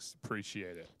blanks.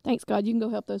 Appreciate it. Thanks, God. You can go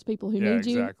help those people who need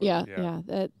you. Exactly.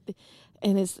 Yeah.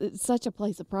 And it's such a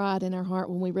place of pride in our heart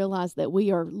when we realize that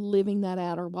we are living that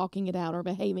out or walking it out or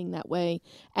behaving that way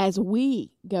as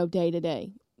we go day to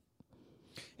day.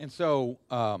 And so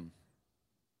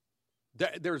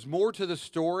there's more to the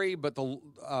story, but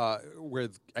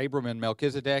with Abram and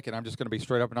Melchizedek, and I'm just going to be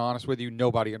straight up and honest with you,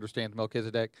 nobody understands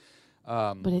Melchizedek.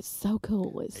 But it's so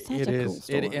cool. It's such a cool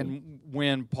story. And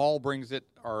when Paul brings it,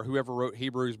 or whoever wrote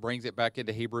Hebrews brings it back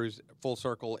into Hebrews full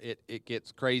circle, it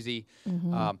gets crazy.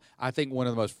 Mm-hmm. I think one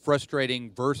of the most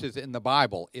frustrating verses in the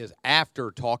Bible is after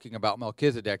talking about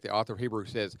Melchizedek, the author of Hebrews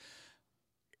says,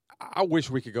 I wish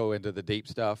we could go into the deep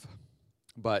stuff,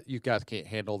 but you guys can't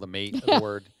handle the meat of the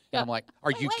word. And I'm like,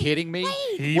 are you kidding me?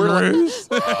 Hebrews?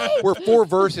 We're 4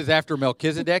 verses after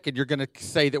Melchizedek, and you're going to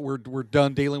say that we're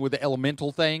done dealing with the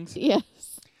elemental things? Yes.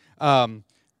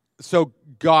 So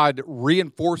God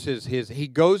reinforces he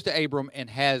goes to Abram and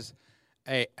has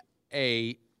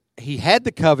he had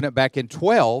the covenant back in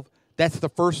 12. That's the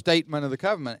first statement of the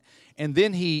covenant. And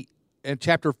then in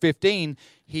chapter 15,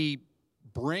 he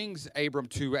brings Abram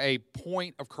to a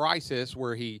point of crisis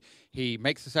where he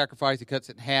makes the sacrifice, he cuts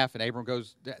it in half, and Abram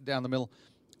goes down the middle.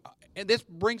 And this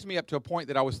brings me up to a point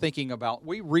that I was thinking about.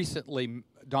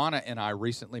 Donna and I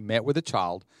recently met with a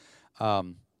child,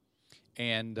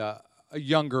 and a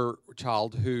younger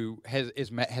child who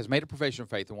has made a profession of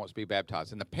faith and wants to be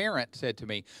baptized. And the parent said to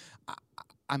me,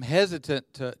 I'm hesitant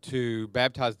to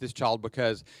baptize this child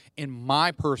because in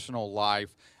my personal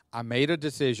life, I made a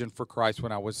decision for Christ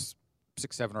when I was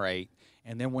 6, 7, or 8.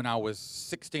 And then when I was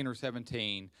 16 or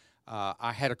 17,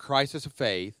 I had a crisis of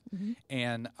faith. Mm-hmm.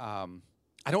 And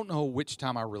I don't know which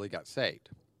time I really got saved.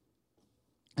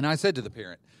 And I said to the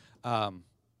parent,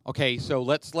 okay, so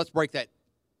let's break that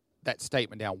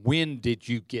statement down. When did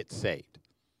you get saved?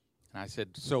 And I said,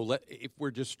 if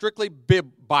we're just strictly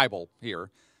Bible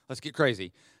here, let's get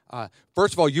crazy.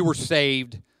 First of all, you were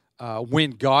saved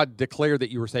when God declared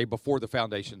that you were saved before the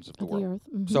foundations of the world. Earth.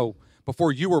 Mm-hmm. So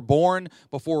before you were born,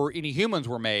 before any humans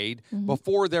were made, mm-hmm.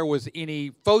 before there was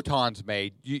any photons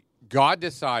made, God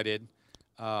decided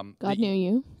God knew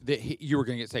you. That you were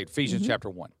going to get saved. Ephesians mm-hmm. chapter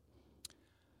 1.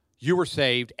 You were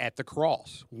saved at the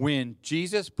cross. When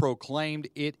Jesus proclaimed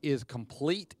it is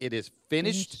complete, it is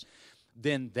finished,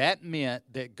 then that meant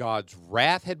that God's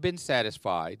wrath had been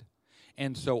satisfied.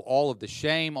 And so all of the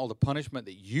shame, all the punishment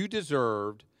that you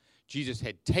deserved, Jesus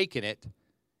had taken it,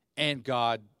 and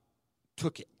God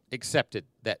took it, accepted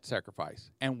that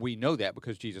sacrifice. And we know that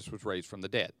because Jesus was raised from the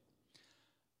dead.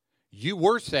 You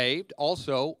were saved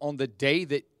also on the day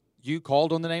that you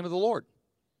called on the name of the Lord.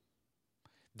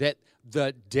 That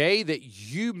the day that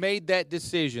you made that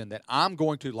decision that I'm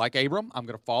going to, like Abram, I'm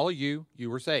going to follow you, you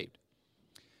were saved.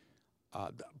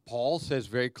 Paul says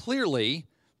very clearly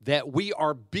that we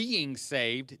are being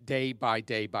saved day by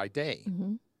day by day.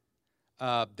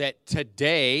 That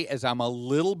today, as I'm a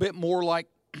little bit more like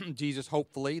Jesus,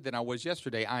 hopefully, than I was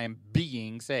yesterday, I am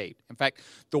being saved. In fact,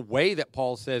 the way that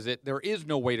Paul says it, there is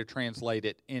no way to translate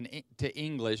it to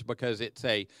English because it's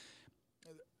a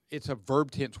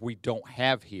verb tense we don't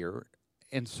have here.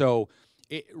 And so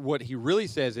what he really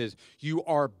says is you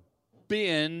are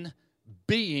being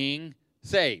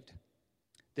saved.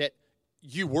 That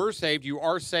you were saved, you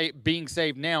are being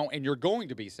saved now, and you're going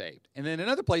to be saved. And then in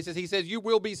other places he says you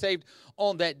will be saved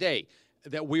on that day.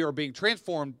 That we are being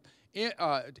transformed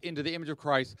into the image of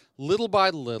Christ little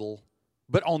by little,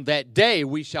 but on that day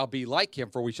we shall be like him,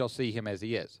 for we shall see him as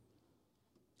he is.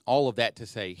 All of that to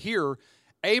say, here,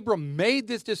 Abram made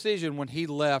this decision when he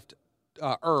left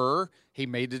He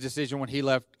made the decision when he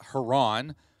left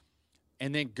Haran.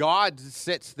 And then God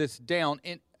sets this down.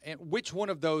 And which one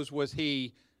of those was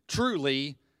he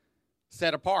truly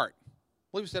set apart?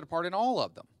 Well, he was set apart in all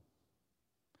of them.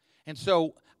 And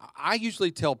so I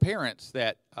usually tell parents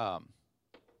that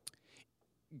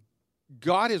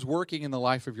God is working in the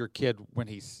life of your kid when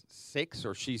he's 6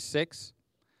 or she's 6.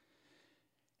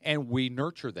 And we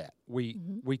nurture that. We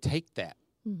take that.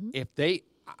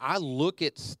 I look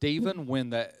at Stephen when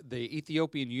the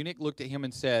Ethiopian eunuch looked at him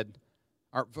and said,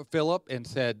 or Philip, and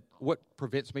said, what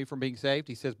prevents me from being saved?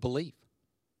 He says, belief.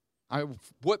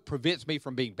 What prevents me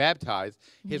from being baptized?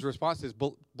 His response is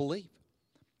belief.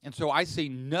 And so I see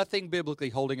nothing biblically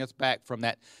holding us back from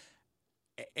that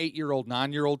 8-year-old,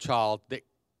 9-year-old child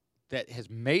that has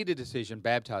made a decision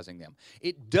baptizing them.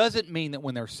 It doesn't mean that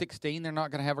when they're 16, they're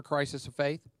not going to have a crisis of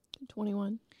faith.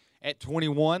 21. At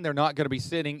 21, they're not going to be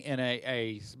sitting in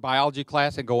a biology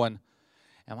class and going,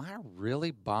 am I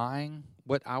really buying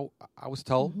what I was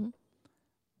told?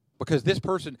 Because this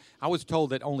person, I was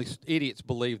told that only idiots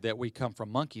believe that we come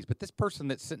from monkeys, but this person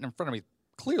that's sitting in front of me,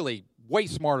 clearly way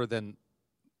smarter than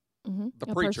the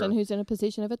a preacher. person who's in a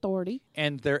position of authority.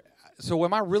 And so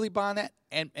am I really buying that?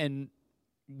 And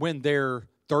when they're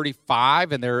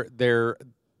 35 and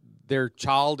their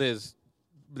child is,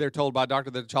 they're told by a doctor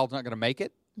that the child's not going to make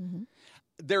it,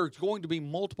 there's going to be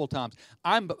multiple times.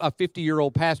 I'm a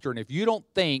 50-year-old pastor, and if you don't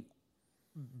think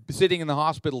sitting in the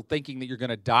hospital thinking that you're going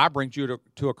to die brings you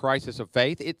to a crisis of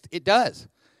faith, it does.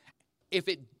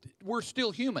 We're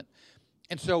still human.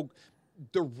 And so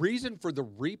the reason for the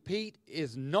repeat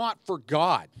is not for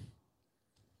God.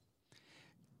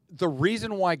 The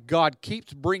reason why God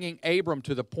keeps bringing Abram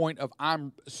to the point of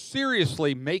I'm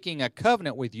seriously making a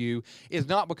covenant with you is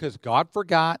not because God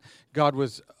forgot. God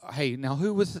was, hey, now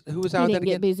who was out He there didn't again?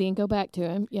 get busy and go back to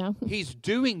him. Yeah. He's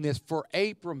doing this for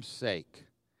Abram's sake.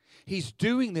 He's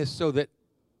doing this so that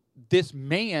this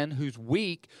man who's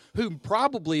weak, who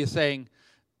probably is saying,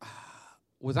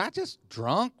 was I just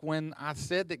drunk when I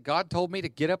said that God told me to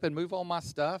get up and move all my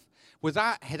stuff?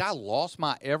 Had I lost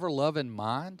my ever-loving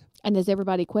mind? And as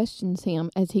everybody questions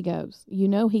him as he goes,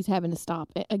 he's having to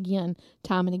stop again,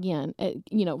 time and again.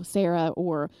 Sarah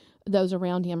or those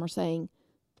around him are saying,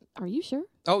 are you sure?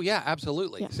 Oh, yeah,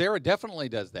 absolutely. Yeah. Sarah definitely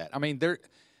does that. I mean,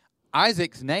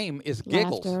 Isaac's name is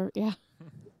Giggles. Laughter, yeah.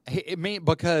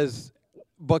 Because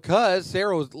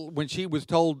Sarah was, when she was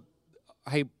told,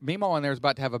 hey, Mimo in there is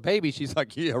about to have a baby, she's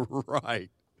like, yeah,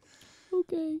 right.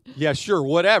 Okay. Yeah, sure,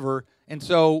 whatever. And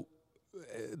so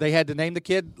they had to name the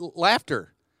kid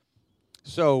Laughter.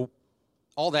 So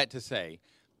all that to say,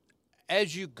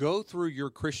 as you go through your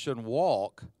Christian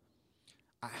walk,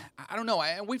 I don't know,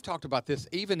 and we've talked about this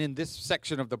even in this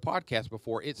section of the podcast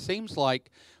before. It seems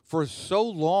like for so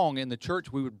long in the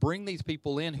church, we would bring these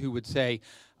people in who would say,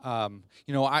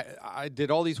 I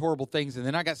did all these horrible things, and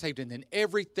then I got saved, and then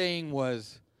everything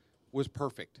was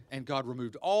perfect, and God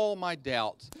removed all my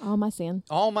doubts, all my sin.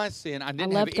 I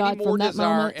didn't have God any more from that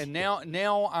desire, moment. and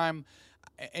now I'm.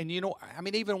 And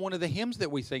even one of the hymns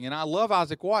that we sing, and I love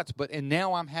Isaac Watts, and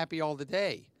now I'm happy all the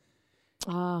day.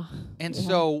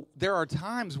 So there are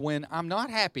times when I'm not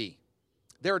happy.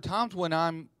 There are times when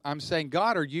I'm saying,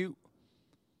 God, are you?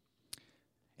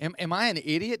 Am I an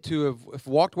idiot to have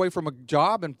walked away from a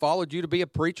job and followed you to be a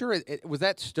preacher? Was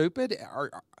that stupid?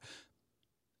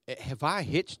 Have I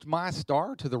hitched my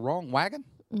star to the wrong wagon?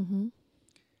 Mm-hmm.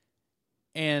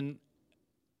 And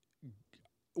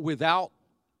without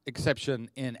exception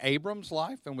in Abram's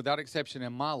life and without exception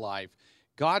in my life,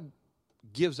 God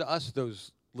gives us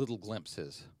those little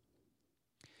glimpses.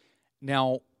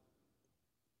 Now,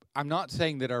 I'm not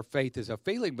saying that our faith is a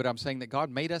feeling, but I'm saying that God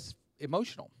made us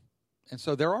emotional. And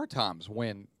so there are times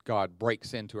when God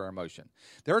breaks into our emotion.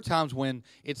 There are times when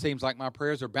it seems like my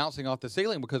prayers are bouncing off the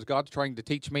ceiling because God's trying to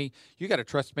teach me, you got to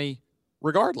trust me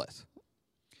regardless.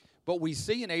 But we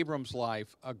see in Abram's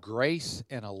life a grace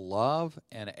and a love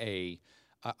and a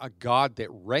God that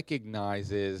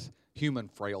recognizes human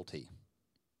frailty.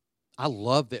 I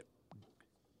love that,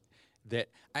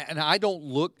 and I don't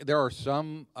look, there are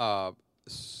some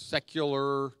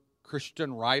secular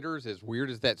Christian writers, as weird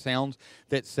as that sounds,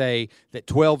 that say that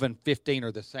 12 and 15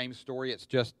 are the same story. It's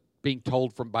just being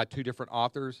told by two different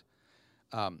authors.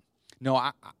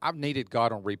 No, I've needed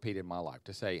God on repeat in my life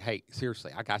to say, hey,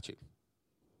 seriously, I got you.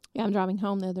 Yeah, I'm driving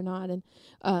home the other night and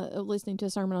listening to a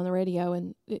sermon on the radio,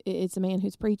 and it's a man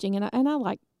who's preaching, and I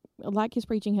like his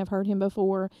preaching, have heard him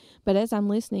before, but as I'm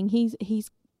listening, he's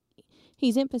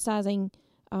emphasizing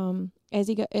as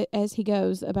he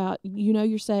goes about,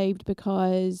 you're saved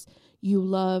because you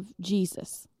love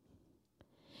Jesus.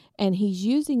 And he's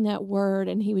using that word,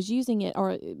 and he was using it,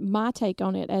 or my take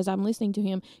on it as I'm listening to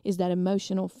him is that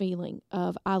emotional feeling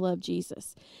of I love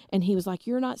Jesus. And he was like,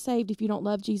 you're not saved if you don't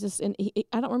love Jesus. And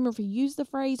I don't remember if he used the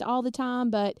phrase all the time,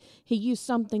 but he used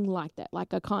something like that,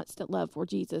 like a constant love for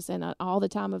Jesus and all the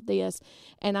time of this.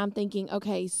 And I'm thinking,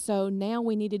 okay, so now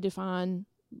we need to define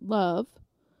love.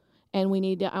 And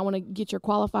I want to get your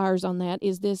qualifiers on that.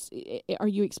 Are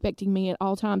you expecting me at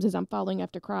all times as I'm following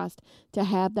after Christ to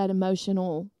have that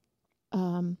emotional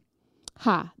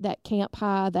high, that camp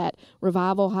high, that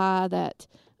revival high, that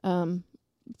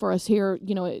for us here,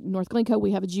 at North Glencoe,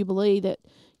 we have a Jubilee that,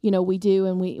 we do,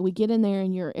 and we get in there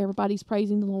and everybody's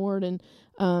praising the Lord and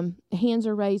hands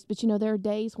are raised. But, there are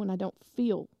days when I don't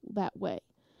feel that way.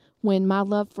 When my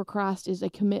love for Christ is a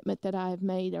commitment that I have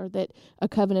made, or that a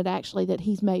covenant actually that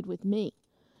he's made with me,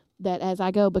 that as I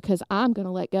go, because I'm going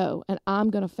to let go and I'm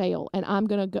going to fail and I'm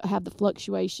going to have the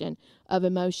fluctuation of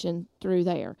emotion through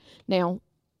there. Now,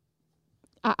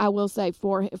 I will say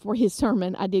for his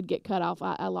sermon, I did get cut off.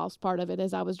 I lost part of it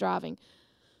as I was driving.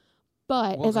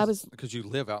 But because you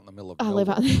live out in the middle of I nowhere. live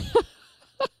out.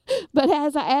 But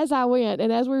as I went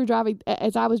and as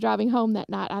I was driving home that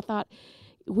night, I thought,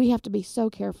 we have to be so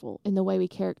careful in the way we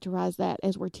characterize that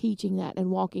as we're teaching that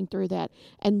and walking through that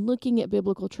and looking at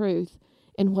biblical truth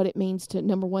and what it means to,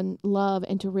 number one, love,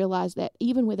 and to realize that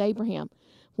even with Abraham,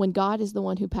 when God is the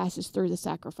one who passes through the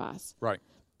sacrifice. Right.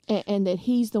 And that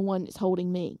he's the one that's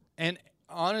holding me. And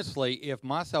honestly, if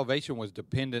my salvation was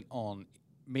dependent on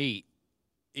me,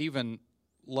 even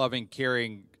loving,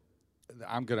 caring,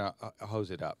 I'm going to hose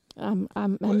it up. I'm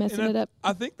messing it up.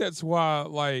 I think that's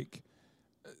why,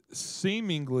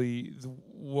 seemingly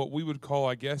what we would call,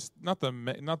 I guess, not the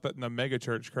mega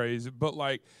church craze, but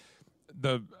like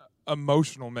the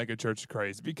emotional mega church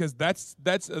craze, because that's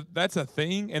a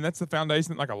thing, and that's the foundation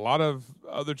that like a lot of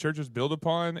other churches build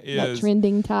upon. Is that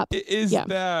trending top?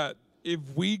 That if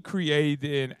we create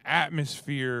an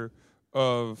atmosphere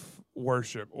of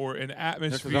worship or an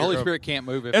atmosphere, the Holy Spirit can't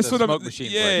move if the smoke machine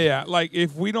breaks. Yeah. Like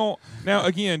if we don't, now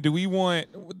again, do we want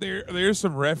there's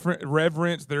some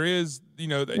reverence? There is,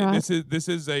 right. This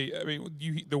is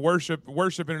the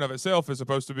worship in and of itself is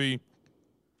supposed to be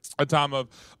a time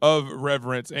of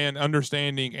reverence and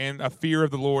understanding and a fear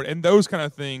of the Lord and those kind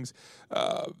of things.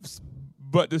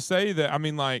 But to say that,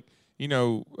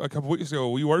 a couple weeks ago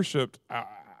we worshiped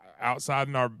outside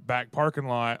in our back parking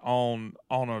lot on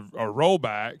a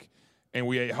rollback, and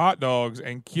we ate hot dogs,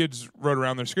 and kids rode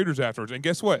around their scooters afterwards. And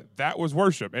guess what? That was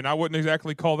worship, and I wouldn't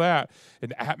exactly call that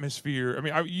an atmosphere.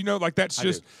 That's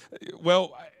just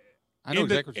well. I know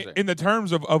exactly what you're saying. In the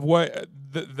terms of what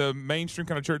the mainstream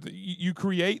kind of church, you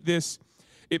create this.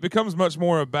 It becomes much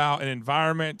more about an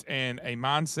environment and a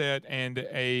mindset and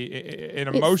an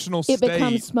emotional state. It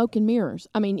becomes smoke and mirrors.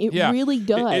 Really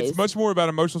does. It's much more about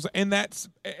emotional,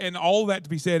 and all that to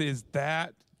be said is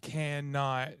that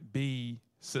cannot be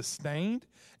sustained,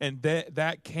 and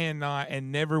that cannot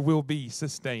and never will be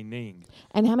sustaining.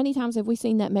 And how many times have we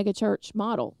seen that mega church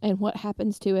model and what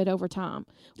happens to it over time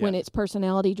when it's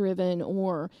personality driven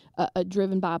or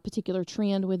driven by a particular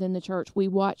trend within the church? We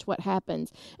watch what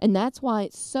happens. And that's why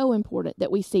it's so important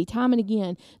that we see time and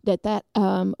again that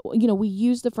we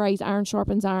use the phrase iron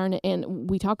sharpens iron, and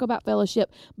we talk about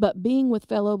fellowship, but being with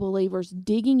fellow believers,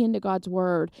 digging into God's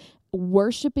word,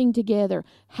 worshiping together,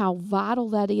 how vital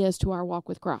that is to our walk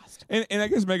with Christ. And I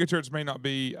guess megachurch may not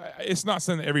be, it's not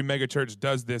saying that every megachurch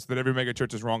does this, that every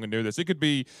megachurch is wrong and do this. It could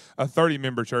be a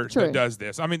 30-member church that does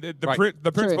this. I mean,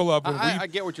 the principle of... I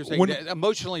get what you're saying.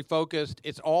 Emotionally focused,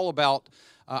 it's all about...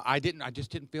 I just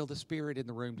didn't feel the spirit in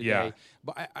the room today. Yeah.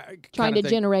 But I trying to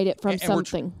generate it from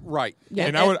something. Right. Yeah.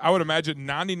 And I would imagine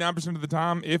 99% of the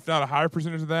time, if not a higher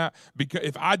percentage of that, because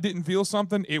if I didn't feel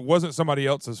something, it wasn't somebody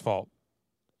else's fault.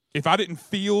 If I didn't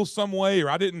feel some way, or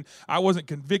I wasn't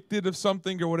convicted of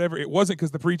something or whatever, it wasn't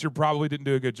because the preacher probably didn't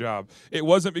do a good job. It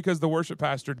wasn't because the worship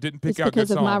pastor didn't pick out good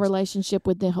songs. It's because of my relationship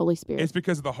with the Holy Spirit. It's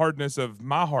because of the hardness of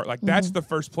my heart. Like, that's the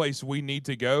first place we need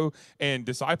to go. And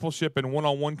discipleship and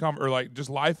one-on-one or like just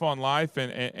life on life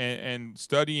and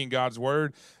studying God's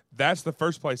word, that's the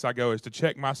first place I go, is to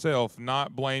check myself,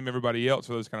 not blame everybody else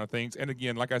for those kind of things. And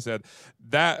again, like I said,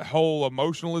 that whole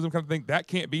emotionalism kind of thing, that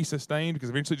can't be sustained, because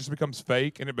eventually it just becomes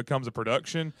fake and it becomes a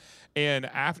production. And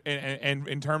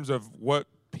in terms of what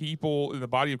people in the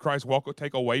body of Christ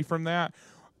take away from that,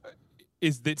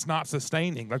 is it's not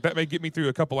sustaining. Like, that may get me through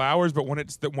a couple hours, but when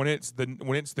it's the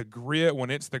grit,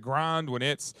 when it's the grind, when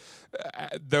it's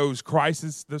those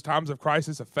times of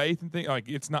crisis of faith and things, like,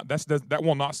 it's not, that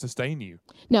will not sustain you.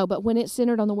 No, but when it's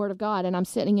centered on the Word of God, and I'm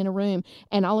sitting in a room,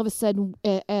 and all of a sudden,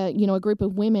 a group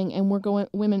of women, and we're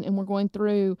going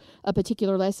through a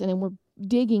particular lesson, and we're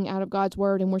digging out of God's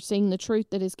word, and we're seeing the truth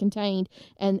that is contained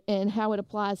and how it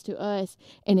applies to us,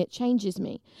 and it changes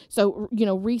me. So,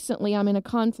 recently I'm in a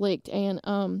conflict, and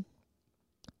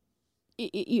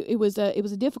it was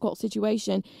a difficult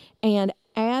situation, and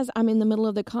as I'm in the middle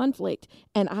of the conflict,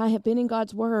 and I have been in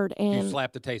God's word, and you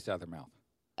slapped the taste out of their mouth.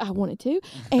 I wanted to,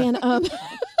 and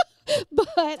but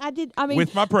I did. I mean,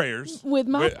 with my prayers, with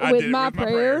my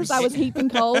prayers, I was heaping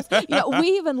coals.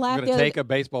 We even laughed. I'm going to take a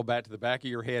baseball bat to the back of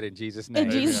your head in Jesus' name.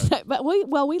 In Jesus' name. But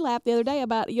we laughed the other day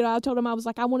about, I told him, I was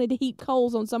like, I wanted to heap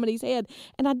coals on somebody's head,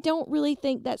 and I don't really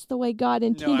think that's the way God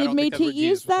intended me to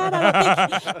use that.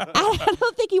 I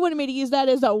don't think He wanted me to use that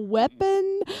as a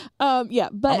weapon. But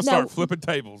I'm gonna start flipping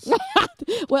tables.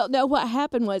 Well, no, what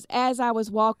happened was, as I was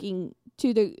walking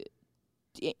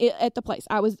at the place,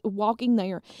 I was walking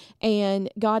there, and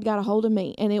God got a hold of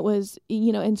me, and it was,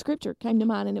 and Scripture came to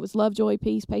mind, and it was love, joy,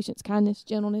 peace, patience, kindness,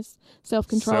 gentleness,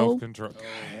 self-control.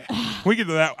 We get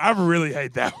to that. I really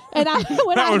hate that one. And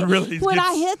when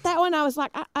I I hit that one, I was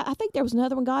like, I think there was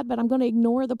another one, God, but I'm going to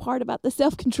ignore the part about the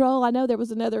self-control. I know there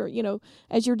was another,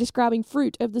 as you're describing,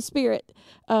 fruit of the Spirit.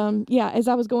 As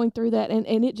I was going through that,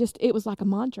 and it was like a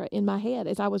mantra in my head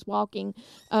as I was walking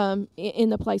in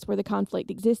the place where the conflict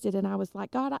existed, and I was like,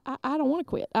 God, I don't want to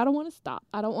quit. I don't want to stop.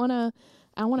 I want to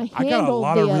handle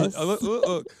this.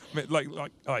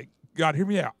 Like God, hear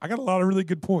me out. I got a lot of really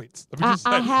good points.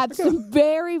 I had some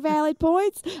very valid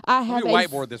points. I have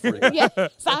whiteboard this for you. Yes,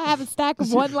 I have a stack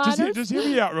of one-liners. Just hear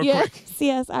me out real quick.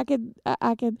 Yes, I could.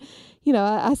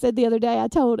 I said the other day, I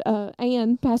told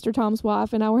Ann, Pastor Tom's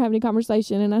wife, and I were having a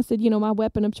conversation, and I said, my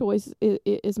weapon of choice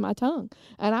is my tongue,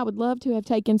 and I would love to have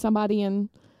taken somebody and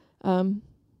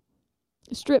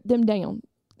stripped them down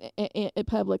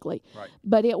publicly. Right.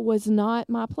 But it was not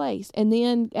my place. And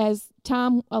then as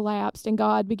time elapsed and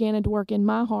God began to work in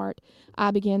my heart, I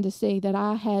began to see that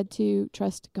I had to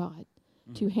trust God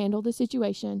to handle the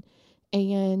situation,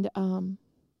 and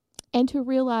to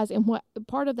realize, and what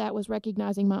part of that was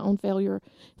recognizing my own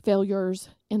failures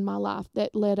in my life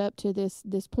that led up to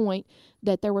this point,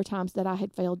 that there were times that I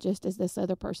had failed just as this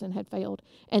other person had failed,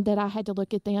 and that I had to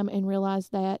look at them and realize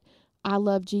that I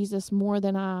love Jesus more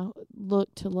than I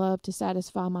look to love to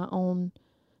satisfy my own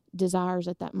desires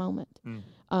at that moment.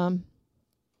 And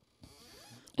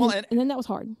then that was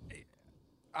hard.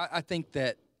 I think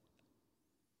that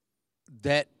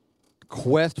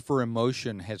quest for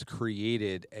emotion has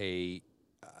created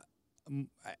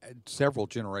several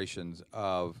generations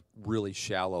of really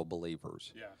shallow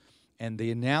believers. Yeah. And the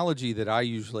analogy that I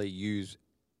usually use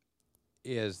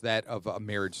is that of a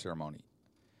marriage ceremony.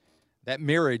 That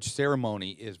marriage ceremony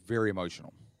is very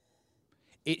emotional.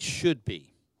 It should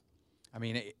be. I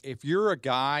mean, if you're a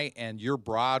guy and your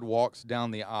bride walks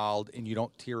down the aisle and you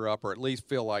don't tear up, or at least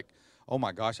feel like, oh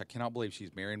my gosh, I cannot believe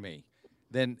she's marrying me,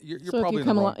 then you're probably in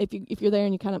the wrong. If you're there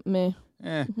and you kind of meh.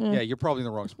 Yeah, you're probably in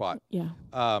the wrong spot. Yeah.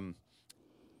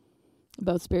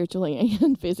 both spiritually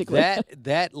and physically.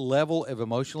 That level of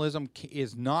emotionalism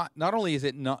is not only is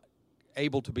it not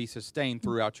able to be sustained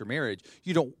throughout your marriage,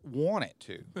 you don't want it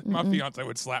to. My fiance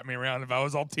would slap me around if I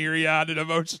was all teary-eyed and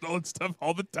emotional and stuff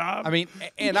all the time. I mean,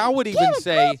 and I would even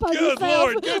say, good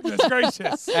Lord, goodness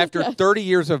gracious. after 30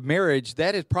 years of marriage,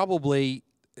 that is probably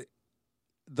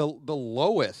the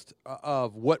lowest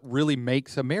of what really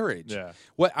makes a marriage. Yeah.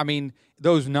 What I mean,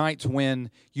 those nights when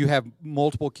you have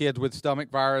multiple kids with stomach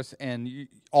virus and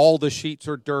all the sheets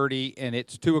are dirty and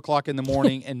it's 2:00 in the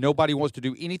morning and nobody wants to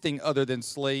do anything other than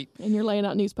sleep. And you're laying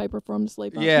out newspaper for them to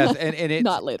sleep on. Yes, and it's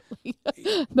not literally,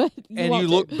 but you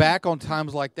look back on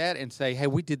times like that and say, "Hey,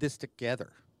 we did this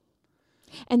together."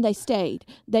 And they stayed.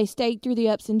 They stayed through the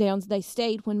ups and downs. They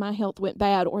stayed when my health went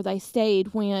bad, or they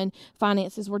stayed when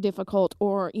finances were difficult,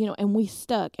 or, and we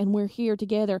stuck, and we're here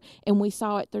together, and we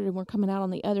saw it through, and we're coming out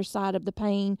on the other side of the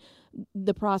pain,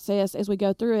 the process as we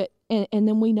go through it. And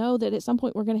then we know that at some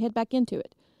point we're going to head back into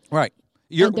it. Right.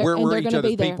 We're each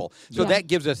other's there. people. So that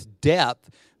gives us depth.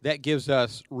 That gives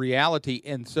us reality.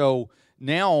 And so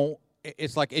now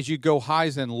it's like as you go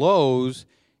highs and lows,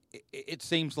 it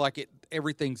seems like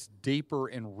everything's deeper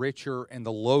and richer, and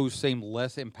the lows seem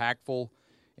less impactful.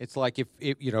 It's like if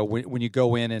when you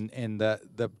go in and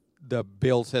the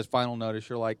bill says final notice,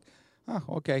 you're like, oh,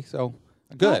 okay, so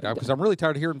good, because I'm really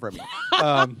tired of hearing from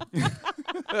you.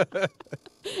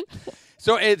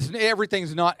 So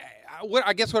everything's not.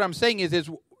 I guess what I'm saying is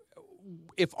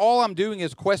if all I'm doing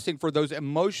is questing for those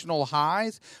emotional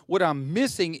highs, what I'm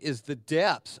missing is the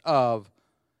depths of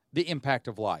the impact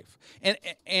of life.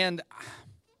 And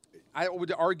I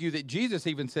would argue that Jesus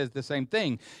even says the same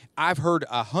thing. I've heard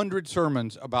 100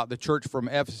 sermons about the church from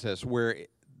Ephesus where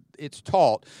it's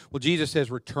taught, well, Jesus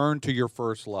says, return to your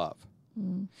first love.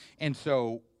 Mm. And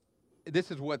so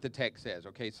this is what the text says.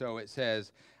 Okay, so it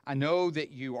says, I know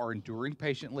that you are enduring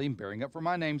patiently and bearing up for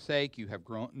my name's sake. You have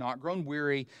not grown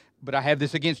weary, but I have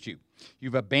this against you.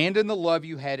 You've abandoned the love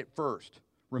you had at first.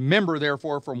 Remember,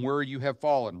 therefore, from where you have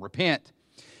fallen. Repent.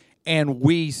 And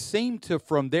we seem to,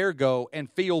 from there, go and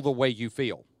feel the way you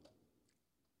feel.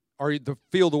 Or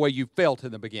feel the way you felt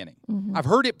in the beginning. Mm-hmm. I've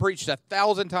heard it preached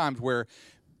 1,000 times where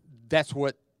that's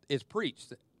what is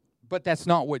preached. But that's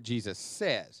not what Jesus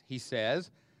says. He says,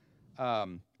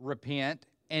 repent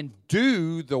and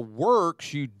do the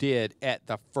works you did at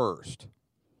the first.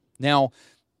 Now,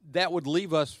 that would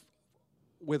leave us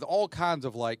with all kinds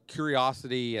of like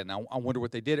curiosity, and I wonder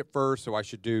what they did at first, so I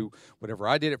should do whatever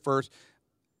I did at first.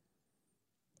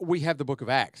 We have the book of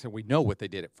Acts, and we know what they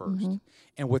did at first. Mm-hmm.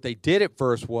 And what they did at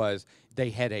first was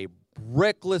they had a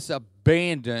reckless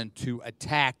abandon to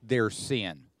attack their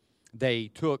sin. They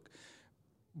took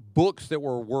books that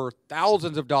were worth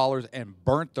thousands of dollars and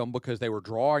burnt them because they were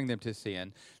drawing them to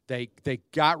sin. They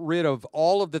got rid of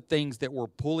all of the things that were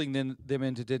pulling them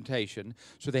into temptation.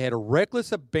 So they had a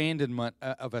reckless abandonment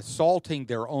of assaulting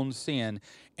their own sin,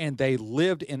 and they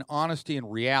lived in honesty and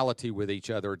reality with each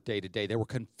other day to day. They were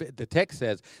the text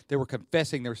says they were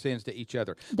confessing their sins to each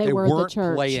other. They weren't the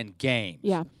church. Playing games.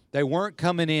 Yeah. They weren't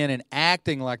coming in and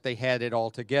acting like they had it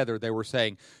all together. They were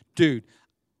saying, dude,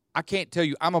 I can't tell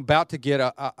you, I'm about to get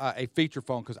a feature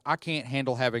phone because I can't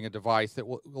handle having a device that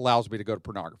allows me to go to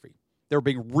pornography. They were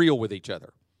being real with each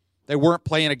other. They weren't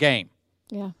playing a game.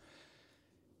 Yeah.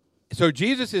 So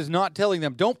Jesus is not telling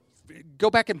them, don't go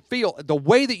back and feel. The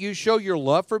way that you show your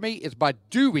love for me is by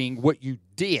doing what you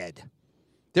did.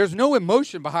 There's no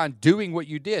emotion behind doing what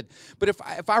you did. But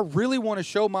if I really want to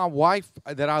show my wife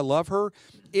that I love her,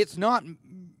 it's not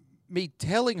me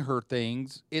telling her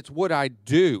things, it's what I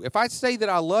do. If I say that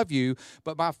I love you,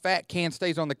 but my fat can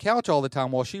stays on the couch all the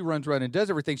time while she runs around and does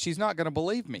everything, she's not going to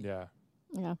believe me. Yeah.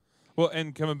 Yeah. Well,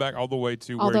 and coming back all the way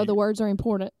to although the words are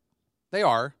important. They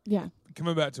are. Yeah.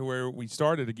 Coming back to where we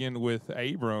started again with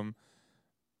Abram,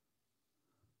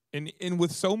 and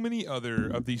with so many other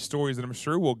of these stories that I'm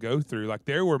sure we'll go through, like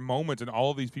there were moments in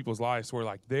all of these people's lives where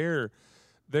like their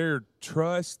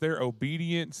trust, their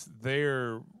obedience,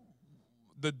 the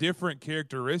different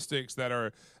characteristics that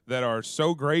are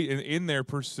so great in their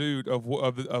pursuit of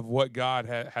what God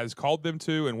has called them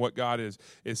to and what God is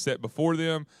set before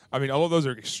them. I mean, all of those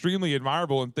are extremely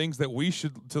admirable and things that we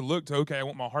should to look to. Okay, I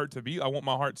want my heart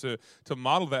to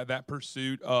model that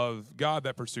pursuit of God,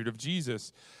 that pursuit of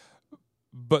Jesus.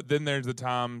 But then there's the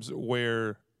times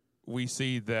where we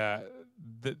see that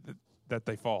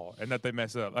they fall and that they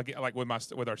mess up. Like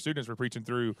with our students, we're preaching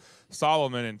through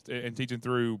Solomon and teaching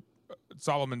through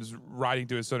Solomon's writing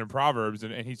to his son in Proverbs,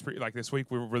 and he's like this week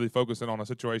we were really focusing on a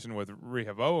situation with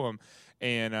Rehoboam,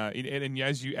 and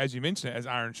as you mentioned, as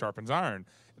iron sharpens iron,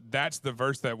 that's the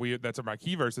verse that's my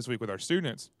key verse this week with our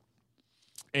students.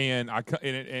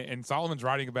 And Solomon's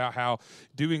writing about how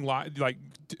doing like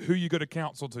who you go to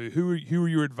counsel to, who are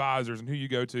your advisors, and who you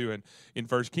go to. And in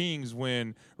 1 Kings,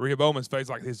 when Rehoboam is faced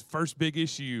like his first big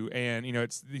issue, and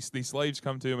it's these slaves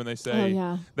come to him and they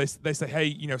say, they say,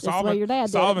 hey,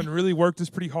 Solomon really worked us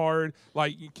pretty hard.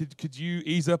 Like, could you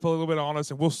ease up a little bit on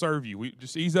us, and we'll serve you. We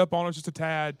just ease up on us just a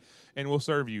tad, and we'll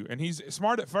serve you. And he's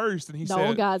smart at first, and he said, the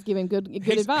old guy's giving good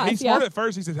advice. He's smart at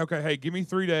first. He says, okay, hey, give me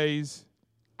 3 days.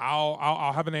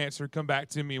 I'll have an answer. Come back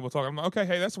to me, and we'll talk. I'm like, okay,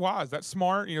 hey, that's wise. That's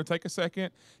smart. Take a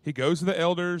second. He goes to the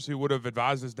elders who would have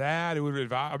advised his dad, who would have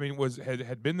advised.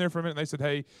 Had been there for a minute. And they said,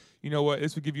 hey, you know what?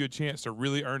 This would give you a chance to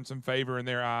really earn some favor in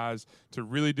their eyes, to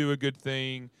really do a good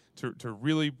thing,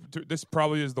 this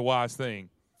probably is the wise thing.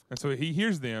 And so he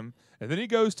hears them, and then he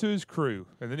goes to his crew,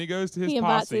 and then he goes to his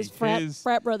invites posse. his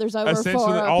frat brothers over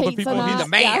essentially for all a the pizza people. night. He's the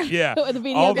man. Yeah. With the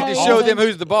video All game. To show them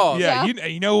who's the boss. Yeah,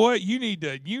 you know what? You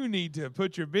need to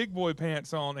put your big boy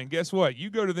pants on, and guess what? You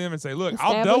go to them and say, "Look,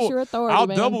 Establish your authority, I'll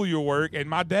man. double your work, and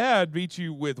my dad beat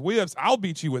you with whips. I'll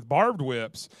beat you with barbed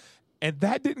whips." And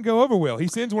that didn't go over well. He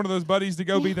sends one of those buddies to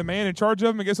go be the man in charge of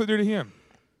them, and guess what they do to him?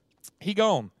 He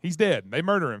gone. He's dead. They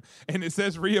murder him. And it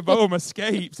says Rehoboam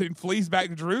escapes and flees back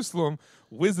to Jerusalem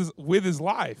with his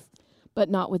life. But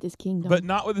not with his kingdom.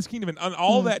 And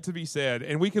all that to be said,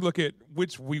 and we could look at,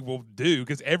 which we will do,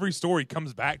 because every story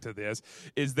comes back to this,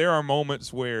 is there are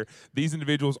moments where these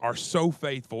individuals are so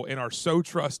faithful and are so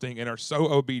trusting and are so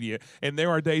obedient. And there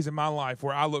are days in my life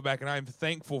where I look back and I am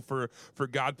thankful for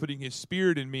God putting his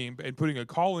spirit in me and putting a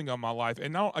calling on my life.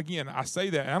 And now, again, I say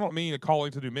that, and I don't mean a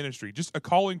calling to do ministry, just a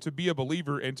calling to be a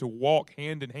believer and to walk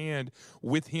hand in hand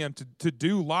with him, to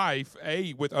do life,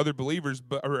 with other believers,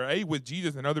 or with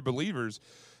Jesus and other believers.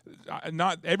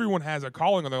 Not everyone has a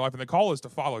calling on their life, and the call is to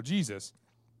follow Jesus.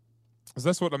 So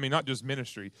that's what I mean, not just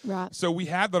ministry. Right. So we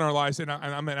have that in our lives, and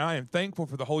I am thankful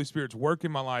for the Holy Spirit's work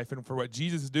in my life and for what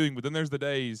Jesus is doing. But then there's the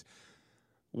days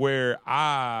where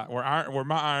my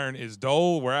iron is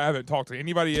dull, where I haven't talked to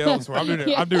anybody else, where I'm doing it.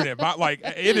 Yeah. I'm doing it. But like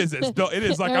it is as dull. It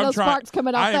is like I'm trying. Sparks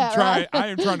coming off I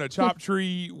am trying to chop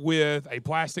tree with a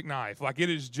plastic knife. Like it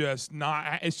is just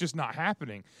not. It's just not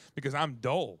happening because I'm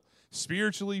dull.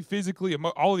 Spiritually, physically,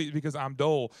 all of these, because I'm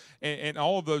dull. And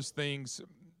all of those things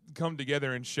come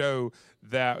together and show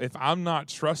that if I'm not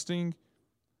trusting,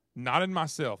 not in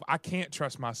myself, I can't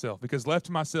trust myself, because left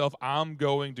to myself, I'm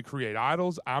going to create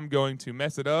idols. I'm going to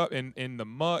mess it up in the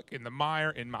muck, in the mire,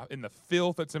 in the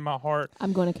filth that's in my heart.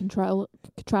 I'm going to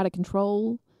try to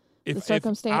control the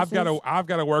circumstances. I've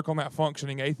got to work on that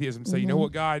functioning atheism. Say, you know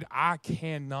what, God, I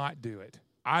cannot do it.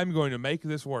 I'm going to make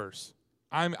this worse.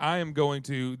 I am going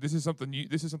to. This is something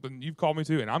you've called me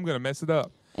to, and I'm going to mess it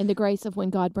up. And the grace of when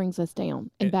God brings us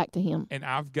down and back to Him. And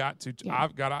I've got to. Yeah.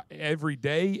 I've got to, every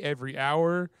day, every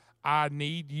hour. I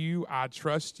need you. I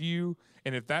trust you.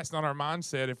 And if that's not our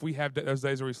mindset, if we have those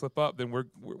days where we slip up, then we're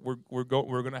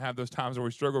going to have those times where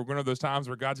we struggle. We're going to have those times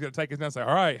where God's going to take us down and say,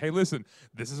 all right, hey, listen,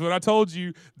 this is what I told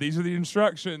you. These are the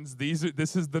instructions. This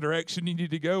is the direction you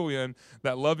need to go in.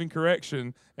 That loving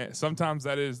correction. And sometimes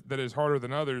that is harder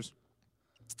than others.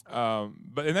 But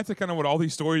that's kind of what all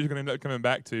these stories are going to end up coming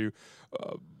back to.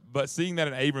 But seeing that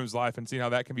in Abram's life and seeing how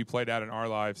that can be played out in our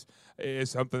lives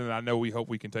is something that I know we hope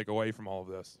we can take away from all of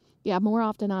this. Yeah, more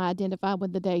often I identify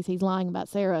with the days he's lying about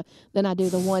Sarah than I do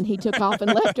the one he took off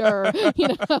and left her.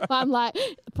 I'm like,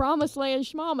 promised land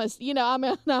schmamas.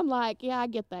 I'm like, yeah, I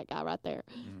get that guy right there.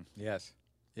 Yes.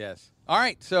 All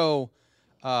right, so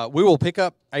we will pick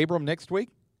up Abram next week,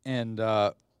 and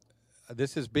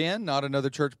this has been Not Another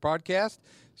Church podcast,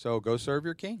 so go serve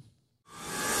your king.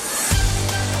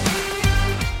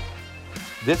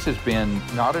 This has been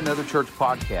Not Another Church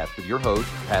podcast with your host,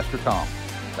 Pastor Tom.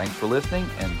 Thanks for listening,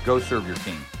 and go serve your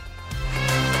king.